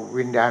พอ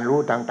วิญญาณรู้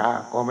ทางตา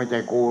ก็ไม่ใช่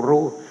กู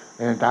รู้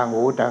ทาง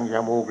หูทางจ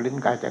มูกลิ้น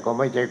กายใจก็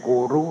ไม่ใช่กู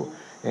รู้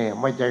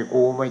ไม่ใช่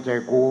กู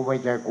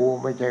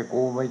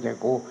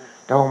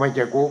ต้องไม่ใ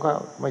ช่กูก็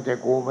ไม่ใช่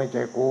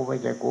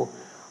กู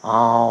เอ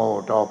า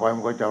ต่อไปมั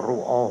นก็จะรู้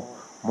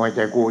ไม่ใ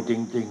ช่กูจ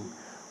ริง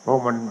ๆเพรา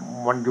ะ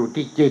มันอยู่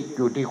ที่จิตอ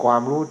ยู่ที่ควา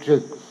มรู้สึ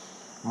ก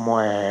แหม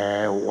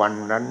วัน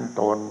นั้น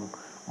ตอน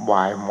บ่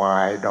าย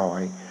หน่อ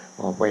ย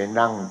ก็ไป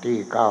นั่งที่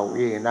เก้า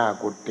อี้หน้า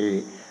กุฏิ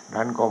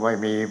นั้นก็ไม่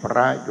มีพร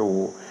ะอยู่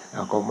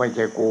ก็ไม่ใ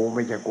ช่กู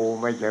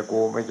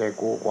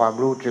ความ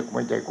รู้สึกไ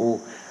ม่ใช่กู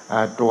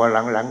ตัวห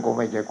ลังๆก็ไ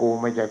ม่ใช่กู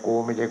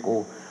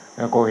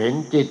ก็เห็น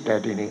จิตแต่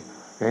ทีนี้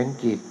เห็น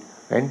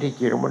ที่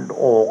จิตมัน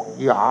ออก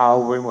ยาว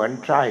ไปเหมือน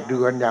ไส้เดื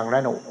อนอย่างนั้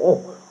นโอ้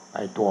ไอ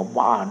ตัว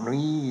บ้า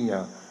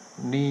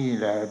นี่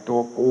แหละตัว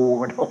กู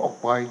มันออก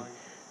ไป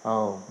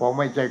พอไ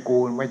ม่ใช่กู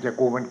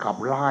มันขับ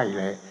ไล่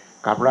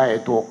ไอ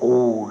ตัวกู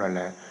นั่นแ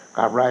หละ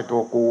ขับไล่ตั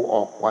วกูอ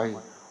อกไป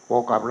พอ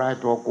ขับไล่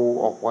ตัวกู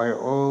ออกไป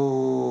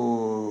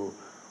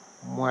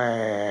แม่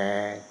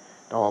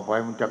ต่อไป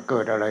มันจะเกิ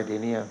ดอะไรที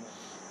เนี้ย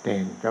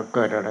จะเ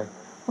กิดอะไร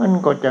มัน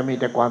ก็จะมี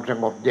แต่ความส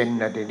งบเย็น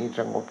นะทีนี้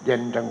สงบเย็น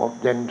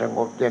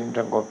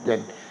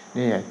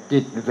นี่จิ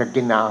ตจะ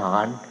กินอาห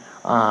า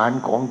ร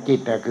ของจิต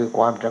คือค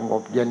วามสง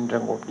บเย็น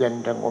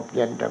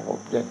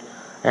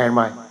เห็นไหม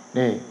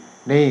นี่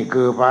นี่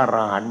คือพระอร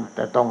หันต์แ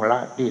ต่ต้องละ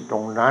ที่ตร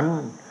งนั้น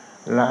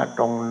ละต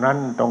รงนั้น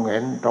ต้องเห็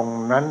นตรง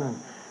นั้น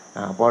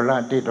พอละ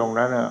ที่ตรง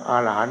นั้นอ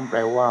รหันต์แปล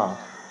ว่า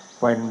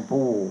เป็น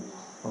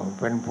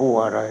ผู้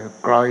อะไร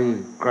ไ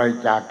กล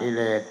จากกิเ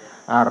ลส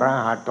อร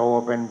หัตโต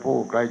เป็นผู้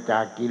ไกลจา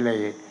กกิเล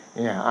สเ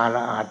นี่ยอร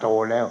หัตโต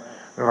แล้ว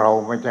เรา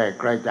ไม่ใช่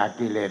ไกลจาก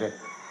กิเลส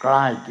ใก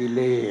ล้กิเ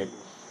ลส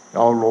เ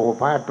อาโล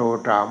ภะโท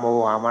สะโม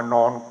หะมาน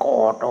อนก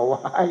อดเอาไ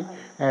ว้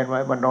เห็นไหม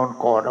มันนอน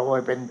กอดเอาไว้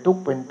เป็นทุก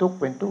ข์เป็นทุกข์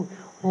เป็นทุกข์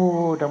โอ้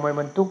ทำไม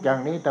มันทุกข์อย่าง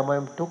นี้ทำไม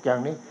ทุกข์อย่า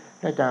งนี้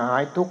แล้วจะหา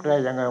ยทุกข์ได้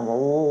ยังไงโ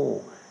อ้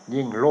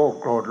ยิ่งโลภ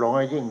โกรธหลง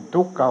ยิ่ง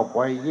ทุกข์เข้าไป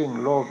ยิ่ง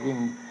โลภยิ่ง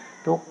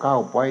ทุกข์เข้า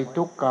ไป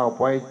ทุกข์เข้า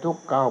ไปทุก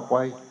ข์เข้าไป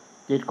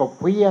จิตก็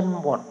เพี้ยน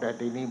หมดแต่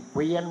ทีนี้เ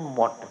พี้ยนห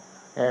มด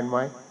เห็นไหม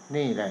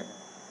นี่แหละ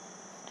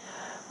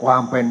ควา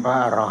มเป็นพระ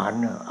อรหัน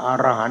ต์อ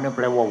รหันต์แป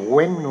ลว่าเ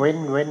ว้นอ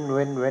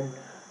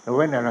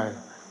ะไร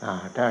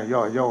ถ้า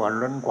ย่อกัน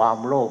ล้นความ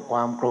โลภคว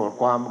ามโกรธ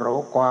ความ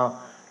ความ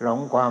หลง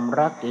ความ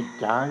รักอิจ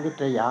ฉาริ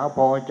ษยาพ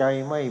อใจ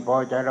ไม่พอ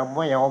ใจเราไ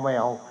ม่เอ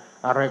า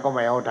อะไรก็ไ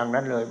ม่เอาทาง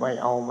นั้นเลยไม่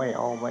เอาไม่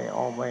เอา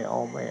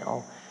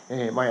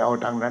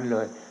ทางนั้นเล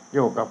ยอ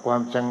ยู่กับควา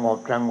มสงบ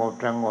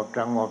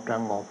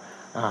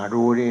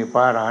ดูดิพ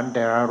ระอรหันต์แ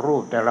ต่ละรู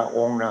ปแต่ละอ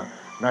งค์นะ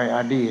ในอ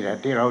ดีต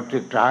ที่เราศึ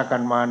กษากั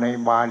นมาใน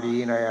บาลี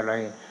ในอะไร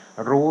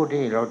รู้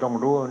ที่เราต้อง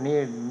รู้นี่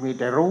มี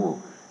แต่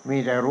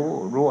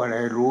รู้อะไร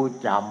รู้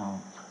จำ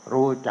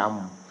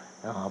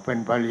เป็น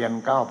ประเรียน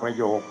9ประ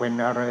โยคเป็น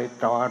อะไร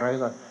ต่ออะไร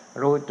ก็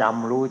รู้จำ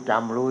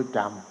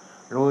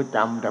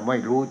แต่ไม่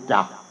รู้จั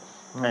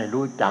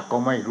กก็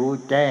ไม่รู้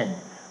แจ้ง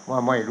ว่า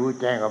ไม่รู้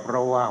แจ้งก็เพรา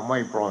ะว่าไม่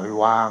ปล่อย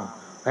วาง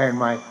เห็น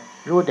ไหม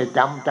รู้แต่จ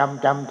ำ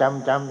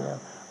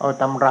เอา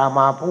ตำรา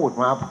มาพูด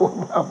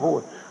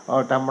เอา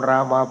ตำรา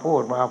มาพู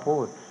ด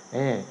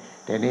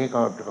ทีนี้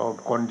ก็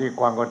คนที่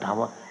กวางก็ถาม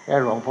ว่า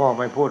หลวงพ่อ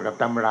ไม่พูดกับ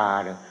ตำรา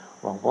เลย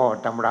หลวงพ่อ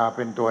ตำราเ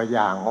ป็นตัวอ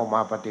ย่างออกม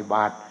าปฏิ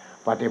บัติ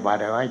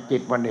ให้จิ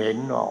ตมันเห็น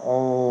ว่าโอ้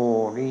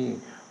นี่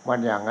มัน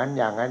อย่างนั้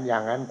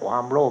นควา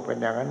มโลภเป็น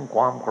อย่างนั้นค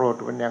วามโกรธ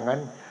เป็นอย่างนั้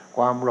นค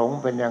วามหลง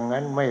เป็นอย่าง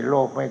นั้นไม่โล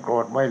ภไม่โกร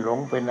ธไม่หลง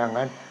เป็นอย่าง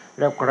นั้นแ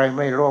ล้วใครไ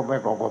ม่โลภไม่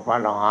โกรธก็พระ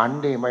อรหันต์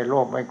ที่ไม่โล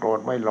ภไม่โกรธ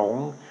ไม่หลง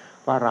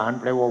พระอรหันต์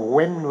แปลว่าเ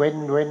ว้น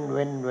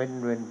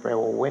แปล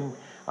ว่าเว้น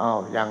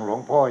อย่างหลวง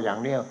พ่ออย่าง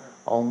เนี้ย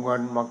เอาเงิ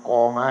นมาก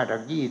องจา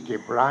ก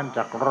20 ล้านจ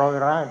าก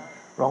100 ล้าน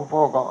หลวงพ่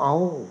อก็เอ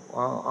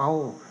า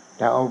แ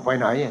ต่เอาไป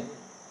ไหน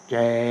แจ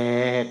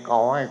กเอ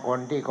าให้คน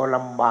ที่เขาล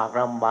ำบากเร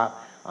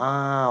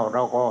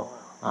าก็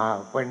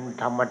เป็น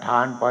ธรรมทา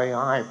นไป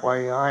ให้ไ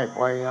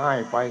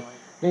ป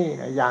นี่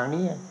อย่าง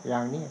นี้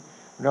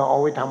เราเอา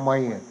ไว้ทำไม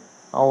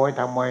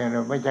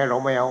ไม่ใช่เรา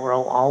ไม่เอาเรา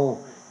เอา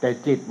แต่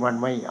จิตมัน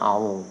ไม่เอา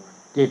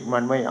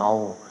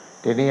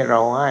ทีนี้เร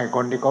าให้ค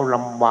นที่เขาล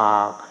ำบา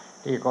ก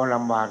นี่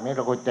เ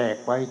ราก็แจก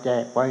ไป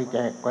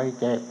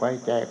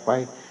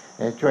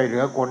ช่วยเหลื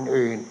อคน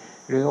อื่น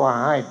หรือว่า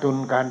ให้ทุน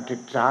การศึ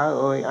กษา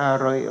อะ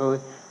ไร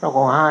เรา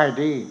ก็ให้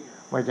ที่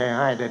ไม่ใช่ใ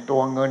ห้แต่ตั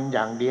วเงินอ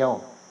ย่างเดียว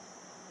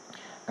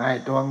ให้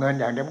ตัวเงิน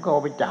อย่างเดียวมันก็เอ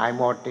าไปจ่าย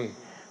หมดที่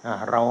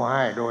เราใ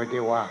ห้โดย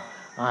ที่ว่า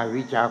ให้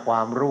วิชาคว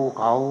ามรู้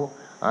เขา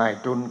ให้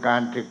ทุนกา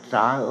รศึกษ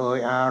า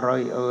อะไร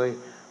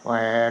ว่า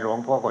หลวง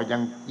พ่อก็ยั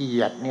งเกี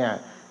ยรติ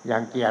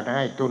ใ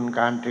ห้ทุน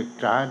การศึก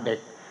ษาเด็ก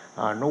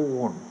นู่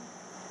น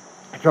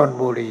ชล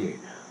บุรี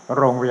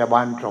โรงพยาบ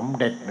าลสม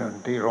เด็จ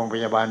ที่โรงพ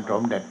ยาบาลส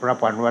มเด็จพระ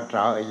พันวัชร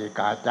าอัย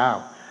กาเจ้า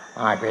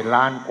ไป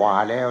ล้านกว่า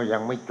แล้วยั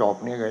งไม่จบ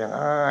นี่ก็ยัง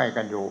ให้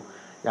กันอ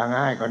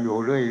ยู่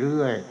เ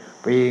รื่อย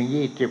ๆปี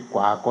20 ก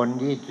ว่าค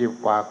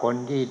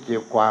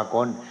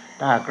น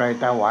ถ้าใคร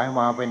ถวาย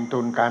มาเป็นทุ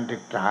นการศึ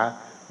กษา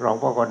หลวง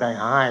พ่อก็ได้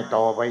ให้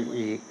ต่อไป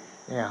อีก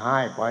เนี่ยให้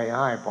ไป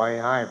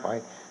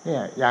เนี่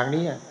ยอย่าง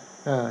นี้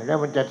แล้ว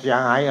มันจะเสีย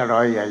หายอะไร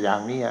อย่า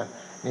งนี้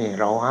นี่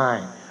เราให้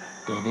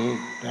ทีนี้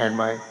เห็นไ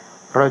หม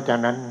เพราะฉะ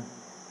นั้น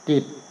จิ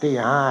ตที่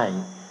ให้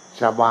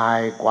สบาย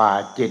กว่า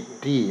จิต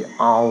ที่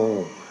เอา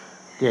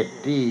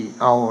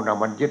นะ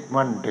มันยึด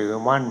มั่นถือ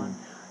มั่น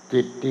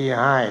จิตที่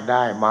ให้ไ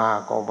ด้มา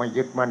ก็ไม่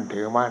ยึดมั่น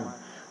ถือมั่น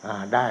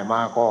ได้มา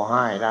ก็ใ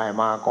ห้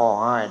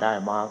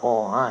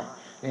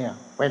เนี่ย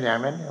เป็นอย่าง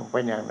นั้น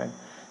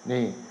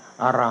นี่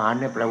อรหันต์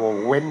เนี่ยแปลว่า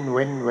เว้นอ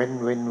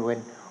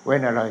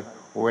ะไร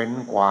เว้น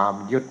ความ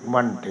ยึด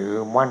มั่นถือ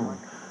มั่น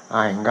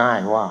ง่าย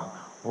ว่า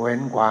เว้น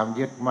ความ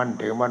ยึดมั่น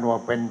ถือมั่นว่า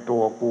เป็นตั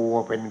วกู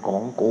เป็นขอ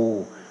งกู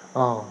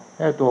แ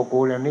ล้วตัวกู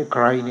แล้วนี่ใค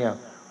รเนี่ย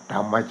ธ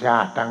รรมชา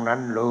ติทั้งนั้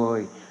นเลย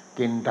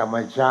กินธรรม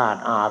ชาติ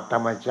อาบธร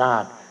รมชา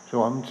ติส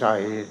วมใส่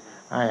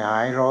ให้หา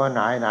ยร้อน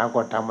หายหนาว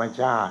ก็ธรรม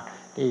ชาติ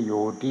ที่อ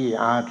ยู่ที่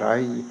อาศัย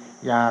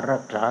ยารั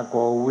กษาโค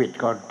วิด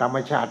ก็ธรรม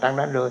ชาติทั้ง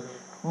นั้นเลย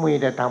มี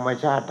แต่ธรรม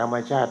ชาติ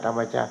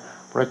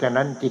เพราะฉะ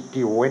นั้นจิต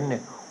ที่เ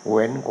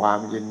ว้นความ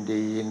ยิน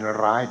ดียิน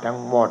ร้ายทั้ง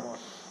หมด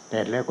แต่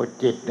แล้วก็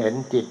จิตเห็น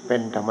จิตเป็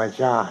นธรรม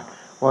ชาติ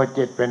พอ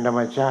จิตเป็นธรร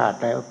มชาติ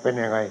แล้วเป็น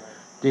ยังไง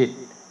จิต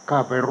เข้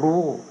าไป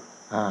รู้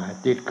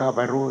จิ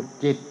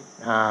ต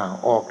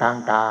ออกทาง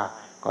ตา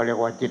ก็เรียก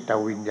ว่าจิต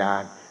วิญญา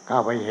ณเข้า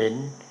ไปเห็น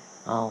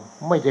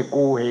ไม่ใช่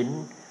กูเห็น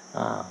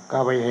เข้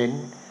าไปเห็น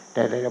แ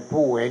ต่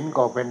ผู้เห็น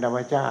ก็เป็นธรรม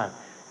ชาติ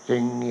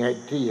สิ่ง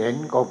ที่เห็น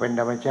ก็เป็น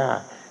ธรรมชา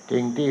ติ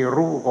สิ่งที่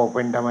รู้ก็เ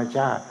ป็นธรรมช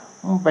าติ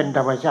มันเป็นธ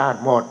รรมชาติ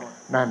หมด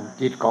นั่น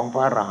จิตของพ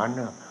ระอรหันต์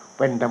เ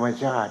ป็นธรรม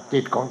ชาติจิ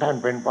ตของท่าน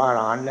เป็นพระอร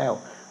หันต์แล้ว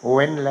เ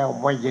ว้นแล้ว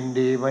ไม่ยิน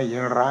ดีไม่ยิ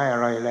นร้ายอะ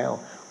ไรแล้ว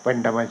เป็น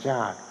ธรรมช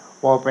าติ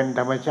พอเป็นธ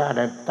รรมชาติ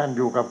ท่านอ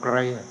ยู่กับใคร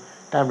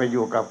ท่านไปอ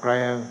ยู่กับใคร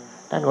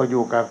ท่านก็อ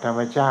ยู่กับธรร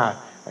มชาติ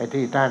ไอ้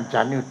ที่ท่าน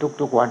ฉันอยู่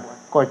ทุกวัน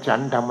ก็ฉั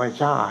นธรรม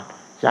ชาติ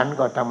ฉัน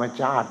ก็ธรรม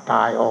ชาติต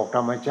ายออกธ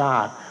รรมชา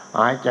ติ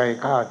หายใจ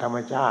เข้าธรรม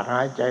ชาติห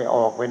ายใจอ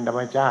อกเป็นธรร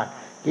มชาติ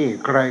ที่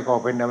ใครก็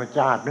เป็นธรรมช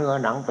าติเนื้อ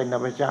หนังเป็นธร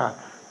รมชาติ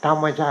ธร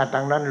รมชาติ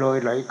ทั้งนั้นเลย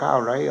ไหลเข้า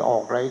ไหลออ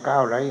กไหลเข้า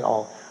ไหลออ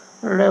ก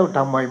แล้วท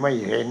ำไมไม่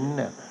เห็น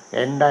เ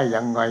ห็นได้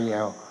ยังไง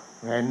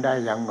เห็นได้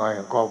ยังไง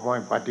ก็ไม่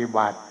ปฏิ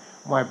บัติ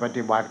ไม่ป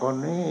ฏิบัติคน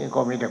นี้ก็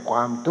มีแต่คว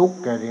ามทุกข์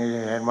แค่นี้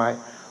เห็นไหม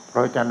เพร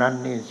าะฉะนั้น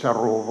นี่ส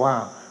รุปว่า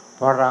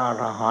พระอ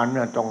รหันต์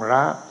ต้องล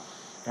ะ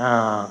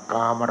ก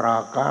ามรา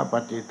คะป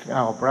ฏิ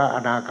พระอ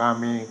นาคา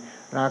มี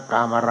ละก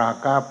ามรา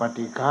คะป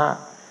ฏิฆะ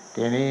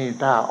ทีนี้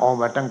ถ้าเอา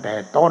มาตั้งแต่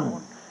ต้น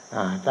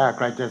ถ้าใ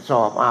ครจะส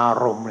อบอา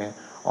รมณ์เนี่ย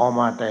เอา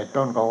มาแต่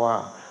ต้นก็ว่า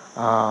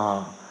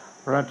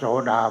พระโส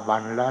ดาบั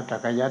นละจั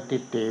กยติ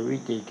ฏฐิวิ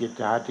จิกิจ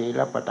ฉาทีล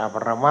ะปตาป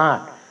รมาส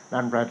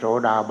นั่นพระโส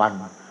ดาบัน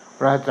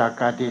พระจั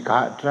กติกะ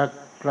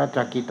พระ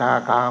จักิตา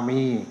คา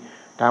มี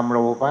ทำโล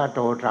ภะโท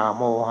สะโ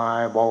มหะ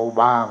เบา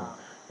บาง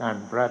นั่น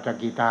พระจั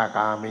กิตาค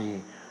ามี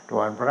ส่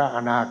วนพระอ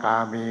นาคา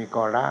มี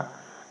ก็ละ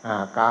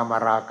กาม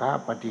ราคะ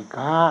ปฏิฆ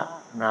ะ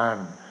นั่น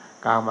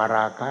กามร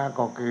าคะ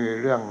ก็คือ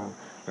เรื่อง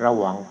ระ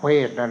หว่างเพ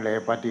ศนั่นแหละ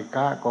ปฏิฆ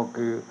ะก็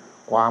คือ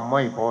ความไ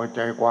ม่พอใจ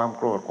ความโ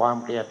กรธความ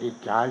เกลียดอิจ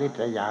ฉาริ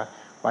ษยา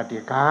ปฏิ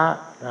ฆะ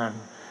นั่น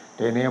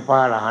ทีนี้พระ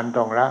อรหันต์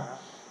ต้องละ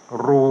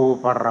รู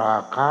ปรา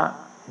คะ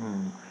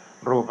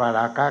รูปร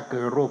าคะคื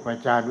อรูป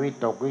ฌานวิ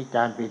ตกวิจ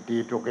ารปิติ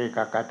สุขเอก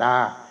คตา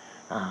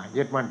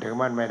ยึดมั่นถือ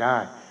มั่นไม่ได้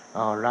เอ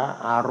าละ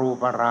อารู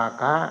ปรา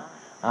คะ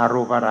อา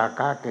รูปรา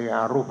คะคืออ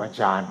ารูป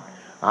ฌาน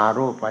อา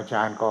รูปฌ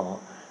าน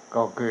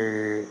ก็คือ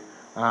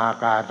อา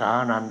กาสา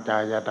นัญจา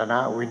ยตนะ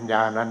วิญญ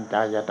าณัญจ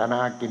ายตนะ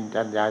กิน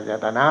จัญญาย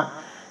ตนะ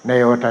เน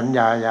วสัญญ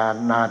าญา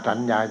ณาสัญ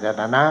ญาย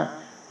ตนะ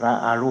พระ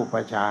อารูป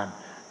ฌาน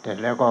เสร็จ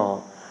แล้วก็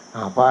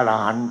พระอร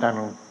หันต์ท่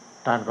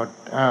านก็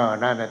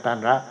นั่นแหละท่าน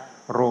ละ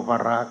รูป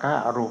ราคะ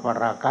อรูป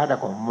ราคะแล้ว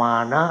ก็มา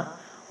น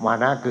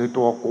ะคือ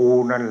ตัวกู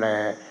นั่นแหละ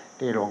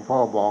ที่หลวงพ่อ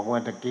บอกเมื่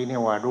อตะกี้นี่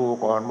ว่าดู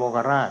ก่อนโมค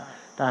ราช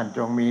ท่านจ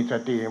งมีส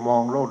ติมอ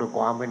งโลกด้วยค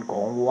วามเป็นข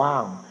องว่า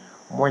ง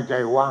ไม่ใจ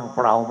ว่างเป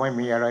ล่าไม่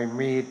มีอะไร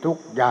มีทุก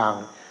อย่าง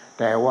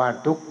แต่ว่า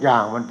ทุกอย่า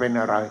งมันเป็น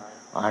อะไร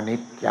อนิ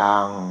จจั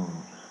ง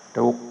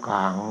ทุก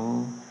ขัง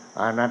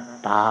อนัต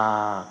ตา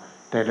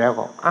แต่แล้ว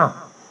ก็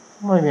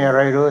ไม่มีอะไ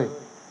รเลย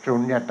สุ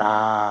ญญตา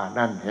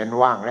นั่นเห็น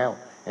ว่างแล้ว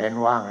เห็น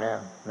ว่างแล้ว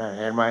นั่น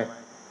เห็นไหม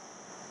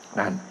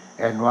นั่น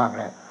เห็นว่าง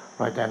แล้วเพ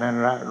ราะฉะนั้น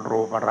ละรู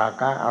ปรา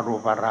คะอรู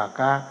ปรา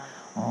คะ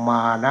ม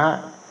านะ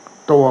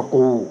ตัว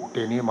กู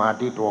ทีนี้มา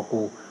ที่ตัว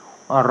กู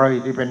อะไร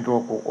ที่เป็นตัว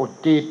กู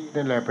จิต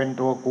นี่แหละเป็น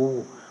ตัวกู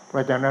เพรา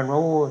ะฉะนั้นโ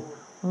อ้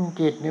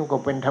จิตนี่ก็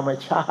เป็นธรรม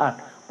ชาติ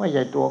ไม่ใ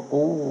ช่ตัว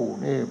กู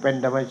นี่เป็น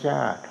ธรรมชา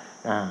ติ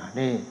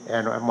นี่แอ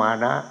นมา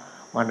น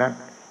ะ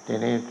ที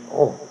นี้โ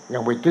อ้ยั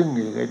งไปตึ้ง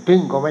อีกตึ้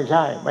งก็ไม่ใ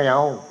ช่ไม่เอ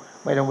า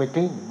ไม่ต้องไป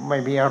ตึ้งไม่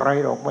มีอะไร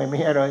หรอกไม่มี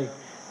อะไร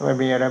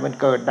มัน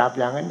เกิดดับ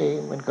อย่างนั้นเอง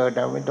มันเกิด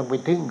ดับไม่ต้องไป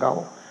ตึ้งเขา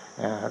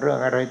เรื่อง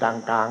อะไร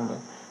ต่างๆเ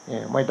นี่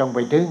ยไม่ต้องไป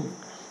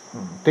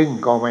ตึ้ง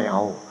ก็ไม่เอ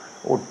า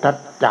อุทธัจ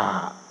จะ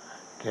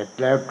เสร็จ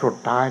แล้วสุด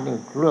ท้ายนี่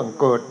เรื่อง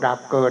เกิดดับ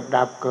เกิด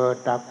ดับเกิด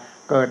ดับ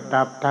เกิด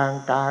ดับทาง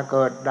ตาเ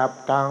กิดดับ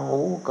ทาง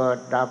หูเกิด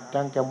ดับท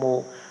างจมู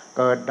ก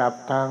เกิดดับ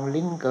ทาง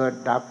ลิ้นเกิด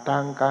ดับทา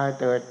งกาย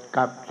เกิด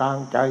ดับทาง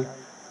ใจ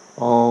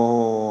โอ้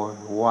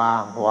ว่า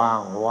ง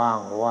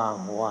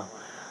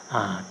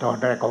ตอน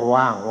แรกก็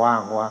ว่าง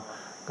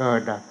เกิด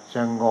ดับส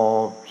ง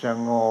บ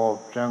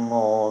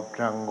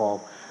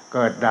เ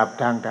กิดดับ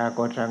ทางตา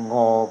ก็สง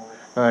บ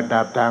เกิด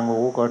ดับทาง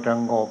หูก็ส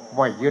งบไ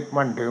ม่ยึด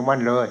มั่นถือมั่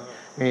นเลย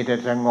มีแต่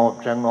สงบ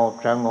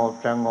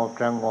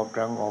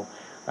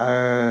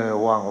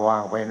ว่า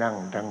งไปนั่ง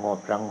สงบ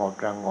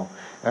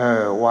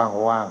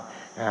ว่าง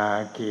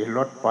ขี่ร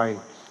ถไป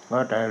ก็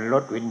แต่ร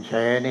ถวินแช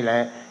ร์นี่แหล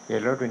ะขี่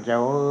รถวินแช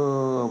ร์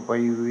ไป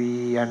เ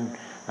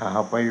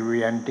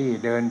วียนที่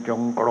เดินจ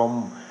งกรม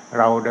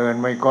เราเดิน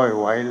ไม่ค่อย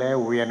ไหวแล้ว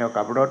เวียนเอา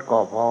กับรถก็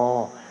พอ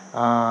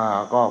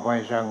ก็ไป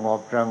สงบ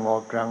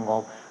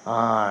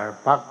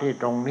พักที่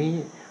ตรงนี้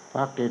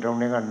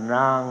ก็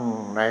นั่ง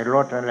ในร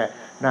ถนั่นแหละ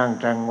นั่ง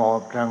สง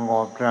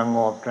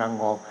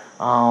บ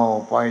เอา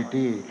ไป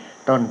ที่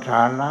ต้นศ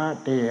าลา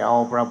ที่เอา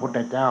พระพุทธ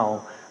เจ้า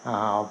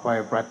เอาไป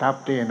ประทับ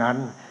ที่นั้น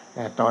แ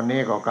ต่ตอนนี้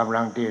ก็กำ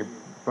ลังที่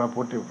พระ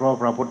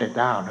พุทธเ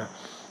จ้านะ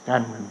ท่า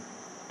น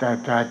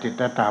จะจิ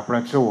ตตาปร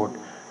ะสูติ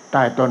ใ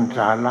ต้ต้นศ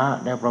าลา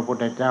และพระพุท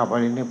ธเจ้าป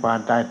รินิพพาน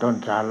ใต้ต้น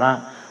ศาลา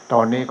ตอ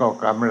นนี้ก็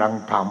กำลัง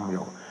ทำอ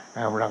ยู่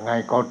กำลังให้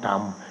เขาท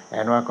ำเ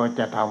ห็นว่าก็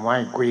จะทำให้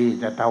กุย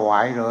จะถวา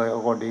ยเลย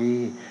ก็ดี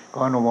ก็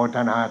อนุโมท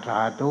นาสา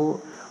ธุ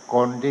ค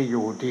นที่อ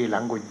ยู่ที่หลั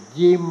งก็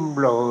ยิ้ม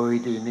เลย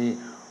ทีนี้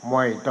ไ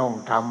ม่ต้อง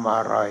ทำอ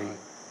ะไร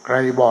ใคร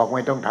บอกไ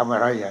ม่ต้องทำอะ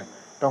ไร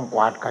ต้องก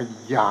วาดข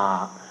ยะ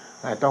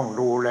ต้อง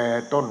ดูแล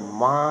ต้น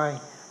ไม้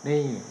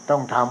นี่ต้อ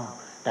งท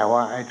ำแต่ว่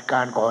าก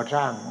ารก่อส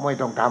ร้างไม่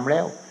ต้องทำแล้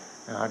ว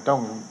ต้อง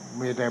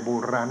มีแต่บู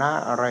รณะ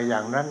อะไรอย่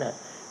างนั้นเนี่ย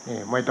นี่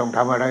ไม่ต้องท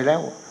ำอะไรแล้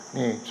ว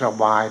นี่ส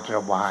บายส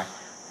บาย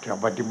จะ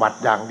ปฏิบัติ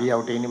อย่างเดียว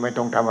ทีนี้ไม่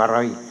ต้องทำอะไร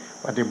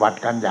ปฏิบัติ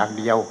กันอย่าง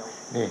เดียว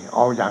นี่เอ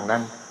าอย่างนั้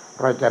นเพ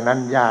ราะฉะนั้น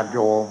ญาติโย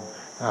ม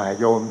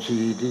โยมชี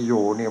ที่อ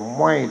ยู่นี่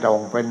ไม่ต้อง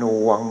เป็น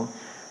ห่วง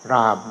ร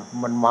าบ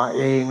มันมาเ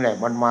องแหละ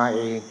มันมาเ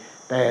อง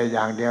แต่อ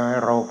ย่างเดียวให้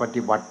เราป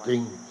ฏิบัติจริ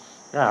ง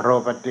ถ้าเรา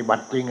ปฏิบั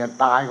ติจริง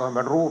ตายก็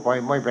มันรู้ไป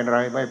ไม่เป็นไร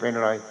ไม่เป็น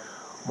ไร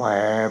แหม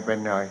เป็น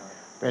ไง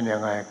เป็นยั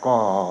งไงก็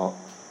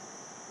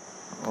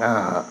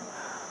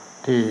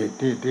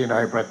ที่ใน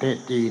ประเทศ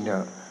จีนเนี่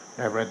ยใ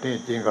นประเทศ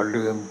จีนก็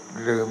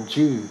ลืม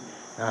ชื่อ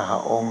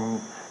องค์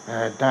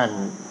ท่าน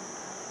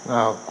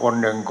คน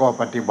หนึ่งก็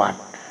ปฏิบัติ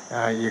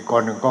อีกค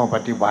นหนึ่งก็ป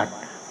ฏิบัติ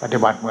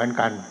เหมือน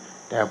กัน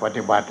แต่ป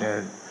ฏิบัติ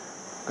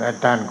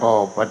ท่านก็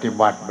ปฏิ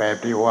บัติแบบ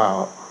ที่ว่า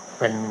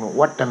เป็น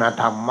วัฒน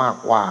ธรรมมาก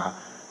กว่า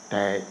แ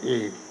ต่อี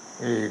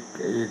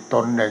กต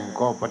นหนึ่ง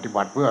ก็ปฏิ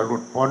บัติเพื่อหลุ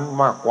ดพ้น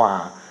มากกว่า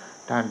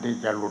ท่านที่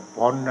จะหลุด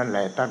พ้นนั่นแห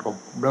ละท่านก็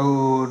เดิ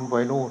นไป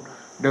นู่น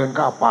เดิน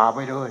ก้าวป่าไป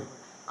เลย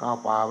ก้าว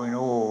ป่าไปโ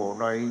น่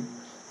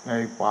ใน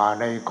ป่า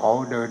ในเขา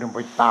เดินไป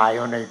ตายเอ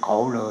าในเขา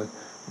เลย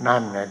นั่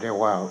นแหละเรียก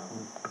ว่า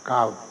ก้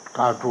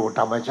าวสู่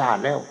ธรรมชาติ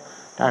แล้ว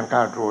ท่านก้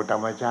าวสู่ธร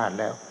รมชาติ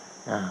แล้ว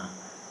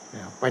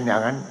เป็นอย่า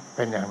งนั้นเ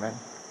ป็นอย่างนั้น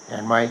เห็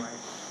นไหม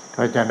เพ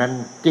ราะฉะนั้น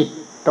จิต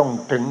ต้อง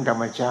ถึงธร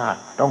รมชาติ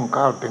ต้องเ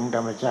ข้าถึงธ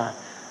รรมชาติ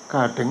เข้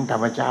าถึงธร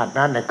รมชาติ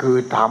นั่นแหละคือ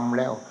ธรรม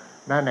แล้ว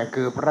นั่นแหละ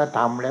คือพระธ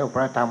รรมแล้วพ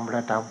ระธรรม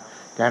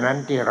ฉะนั้น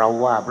ที่เรา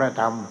ว่าพระ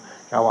ธรรม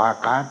สวาก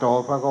ขาโต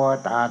ภคว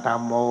ตาธั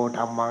มโม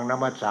ธัมมังนัม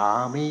มัสสา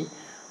มิ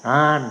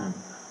นั่น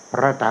พ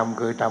ระธรรม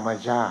คือธรรม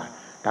ชาติ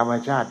ธรรม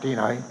ชาติที่ไ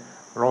หน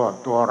รอบ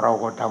ตัวเรา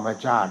ก็ธรรม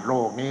ชาติโล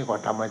กนี้ก็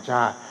ธรรมช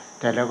าติ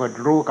แต่แล้วก็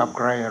รู้กับใ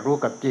ครรู้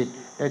กับจิต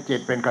แต่จิต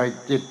เป็นใคร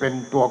จิตเป็น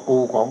ตัวกู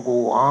ของกู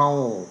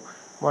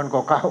มันก็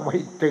เข้าไม่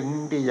ถึง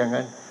ที่อย่าง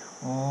นั้น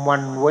มั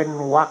นเว้น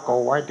วรรคเอา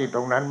ไว้ที่ต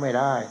รงนั้นไม่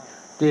ได้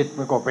จิต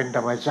มันก็เป็นธ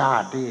รรมชา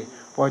ติที่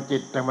พอจิ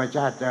ตธรรมช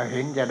าติจะเ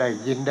ห็นจะได้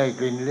ยินได้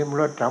กลิ่นลิ้ม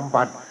รสสัม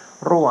ผัส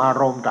รู้อา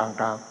รมณ์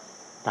ต่าง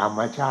ๆธรรม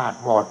ชาติ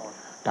หมด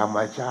ธรรม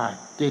ชาติ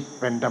จิต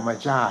เป็นธรรม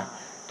ชาติ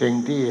สิ่ง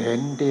ที่เห็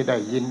นที่ได้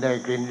ยินได้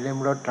กลิ่นลิ้ม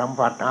รสสัม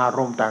ผัสอาร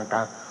มณ์ต่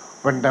าง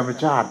ๆเป็นธรรม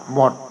ชาติห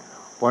มด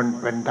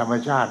เป็นธรรม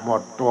ชาติหม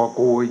ดตัว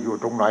กูอยู่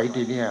ตรงไหน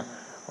ทีเนี้ย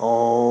โอ้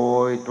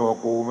ยตัว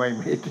กูไม่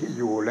มีที่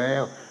อยู่แล้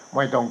วไ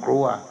ม่ต้องกลั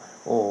ว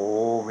โอ้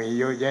มี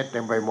เยอะแยะเต็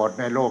มไปหมด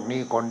ในโลกนี้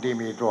คนที่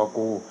มีตัว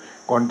กู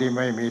คนที่ไ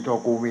ม่มีตัว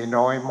กูมี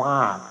น้อยม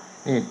าก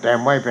นี่แต่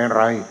ไม่เป็น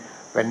ไร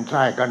เป็นไ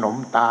ส้ขนม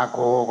ตาโค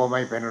ก็ไ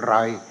ม่เป็นไร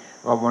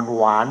ว่ามัน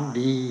หวาน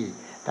ดี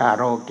ถ้า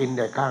เรากินแ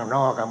ต่ข้างน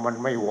อกมัน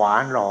ไม่หวา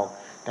นหรอก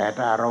แต่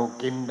ถ้าเรา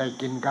กิน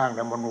ข้างแ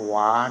ต่มันหว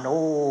านโ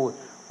อ้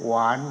หว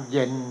านเ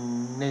ย็น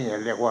นี่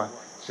เรียกว่า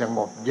สง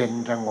บเย็น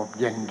สงบ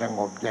เย็นสง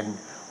บเย็น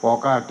พอ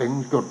ก็ถึง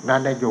จุดนั้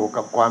นได้อยู่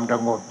กับความส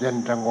งบเย็น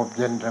สงบ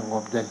เย็นสง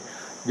บเย็น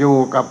อยู่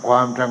กับคว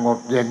ามสงบ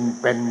เย็น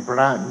เป็นพร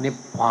ะนิพ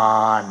พ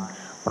าน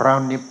พระ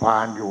นิพพา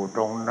นอยู่ต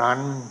รงนั้น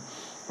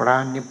พระ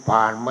นิพพ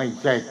านไม่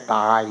ใช่ต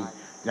าย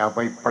อย่าไป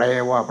แปล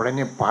ว่าพระ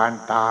นิพพาน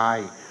ตาย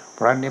พ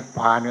ระนิพพ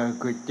านก็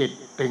คือจิต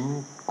ถึง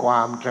คว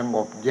ามสง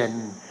บเย็น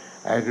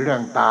ไอ้เรื่อ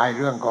งตาย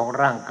เรื่องของ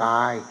ร่างก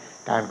าย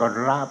ท่านก็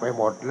ละไป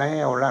หมดแล้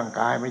วร่าง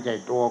กายไม่ใช่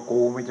ตัว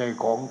กูไม่ใช่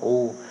ของกู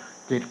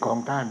จิตของ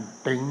ท่าน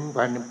ถึงพ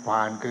ระนิพพ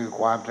านคือ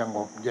ความสง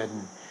บเย็น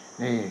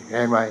นี่เ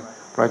ห็นไหม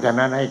เพราะฉะ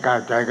นั้นให้เข้า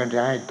ใจกันจ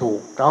ะให้ถู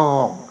กต้อ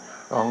ง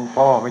หลวง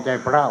พ่อไม่ใช่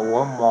พระหั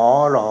วหมอ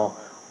หรอก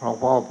หลวง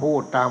พ่อพู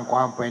ดตามคว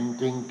ามเป็น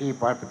จริงที่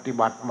ปฏิ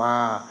บัติมา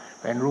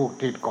เป็นลูก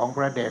ศิษย์ของพ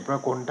ระเดชพระ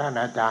คุณท่าน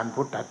อาจารย์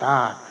พุทธทา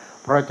ส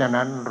เพราะฉะ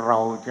นั้นเรา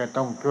จะ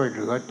ต้องช่วยเห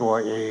ลือตัว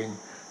เอง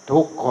ทุ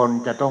กคน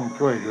จะต้อง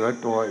ช่วยเหลือ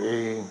ตัวเอ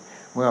ง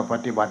เมื่อป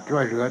ฏิบัติช่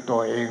วยเหลือตั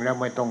วเองแล้ว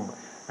ไม่ต้อง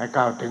ให้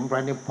ก้าวถึงพร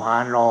ะนิพพา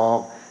นหรอก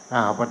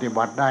ปฏิ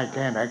บัติได้แ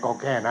ค่ไหนก็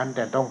แค่นั้นแ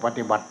ต่ต้องป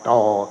ฏิบัติต่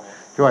อ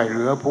ช่วยเห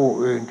ลือผู้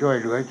อื่นช่วย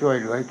เหลื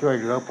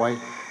อไป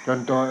จน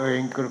ตัวเอ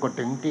งก็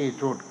ถึงที่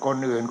สุดคน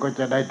อื่นก็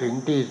จะได้ถึง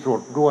ที่สุ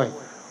ดด้วย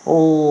โ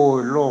อ้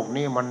โลก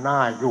นี้มันน่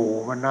าอยู่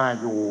อ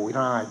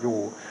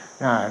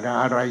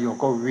ะไรอยู่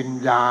ก็วิญ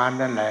ญาณ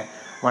นั่นแหละ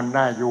มัน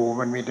น่าอยู่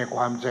มันมีแต่ค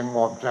วามสง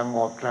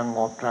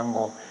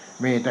บ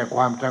มีแต่ค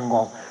วามสง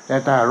บแต่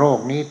ถ้าโลก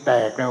นี้แต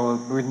กแล้ว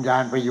วิญญา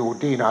ณไปอยู่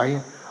ที่ไหน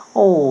โ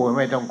อ้ไ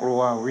ม่ต้องกลั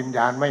ววิญญ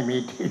าณไม่มี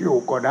ที่อยู่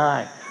ก็ได้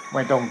ไ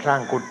ม่ต้องสร้า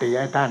งกุฏิใ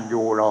ห้ท่านอ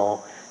ยู่หรอก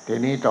ที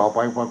นี้ต่อไป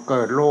พอเ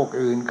กิดโลก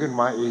อื่นขึ้น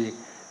มาอีก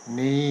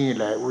นี่แ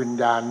หละวิญ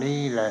ญาณ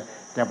นี่แหละ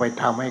จะไป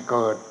ทำให้เ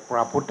กิดพร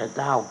ะพุทธเ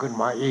จ้าขึ้น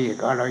มาอีก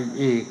อะไร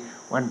อีก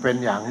มันเป็น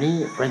อย่างนี้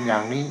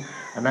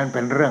อันนั้นเ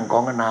ป็นเรื่องขอ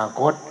งอนา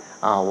คต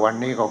วัน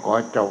นี้ก็ขอ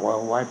จบ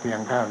ไว้เพียง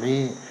เท่า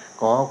นี้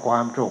ขอควา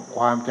มสุขค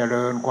วามเจ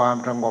ริญความ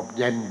สงบ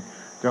เย็น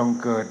จง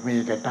เกิดมี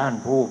แก่ท่าน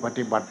ผู้ป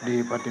ฏิบัติดี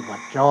ปฏิบั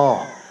ติชอบ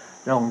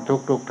จง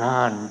ทุกท่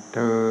านเ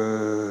ถิ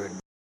ด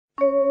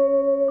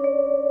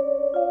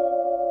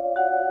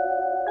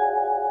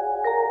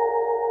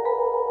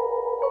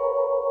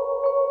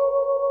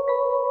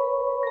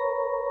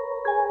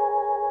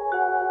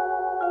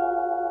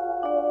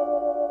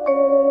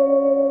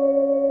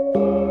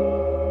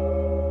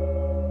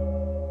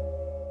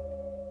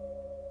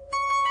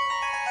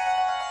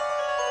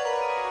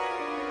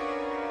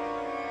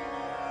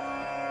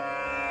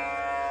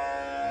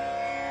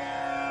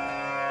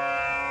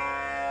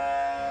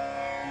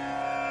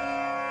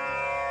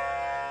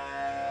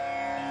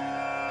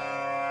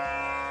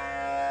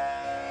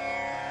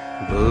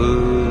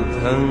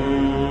बुद्धं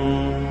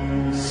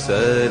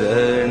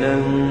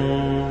शरणं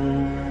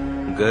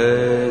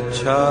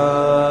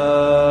गच्छामि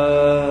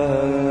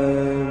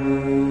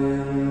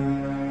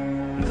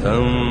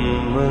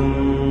धम्मं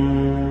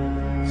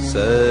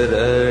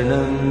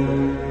शरणं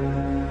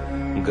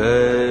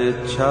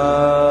गच्छामि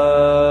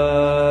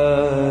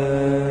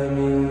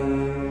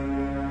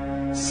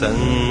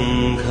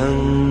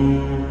संघं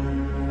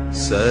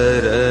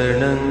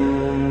शरणं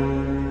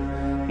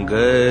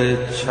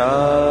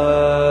गच्छामि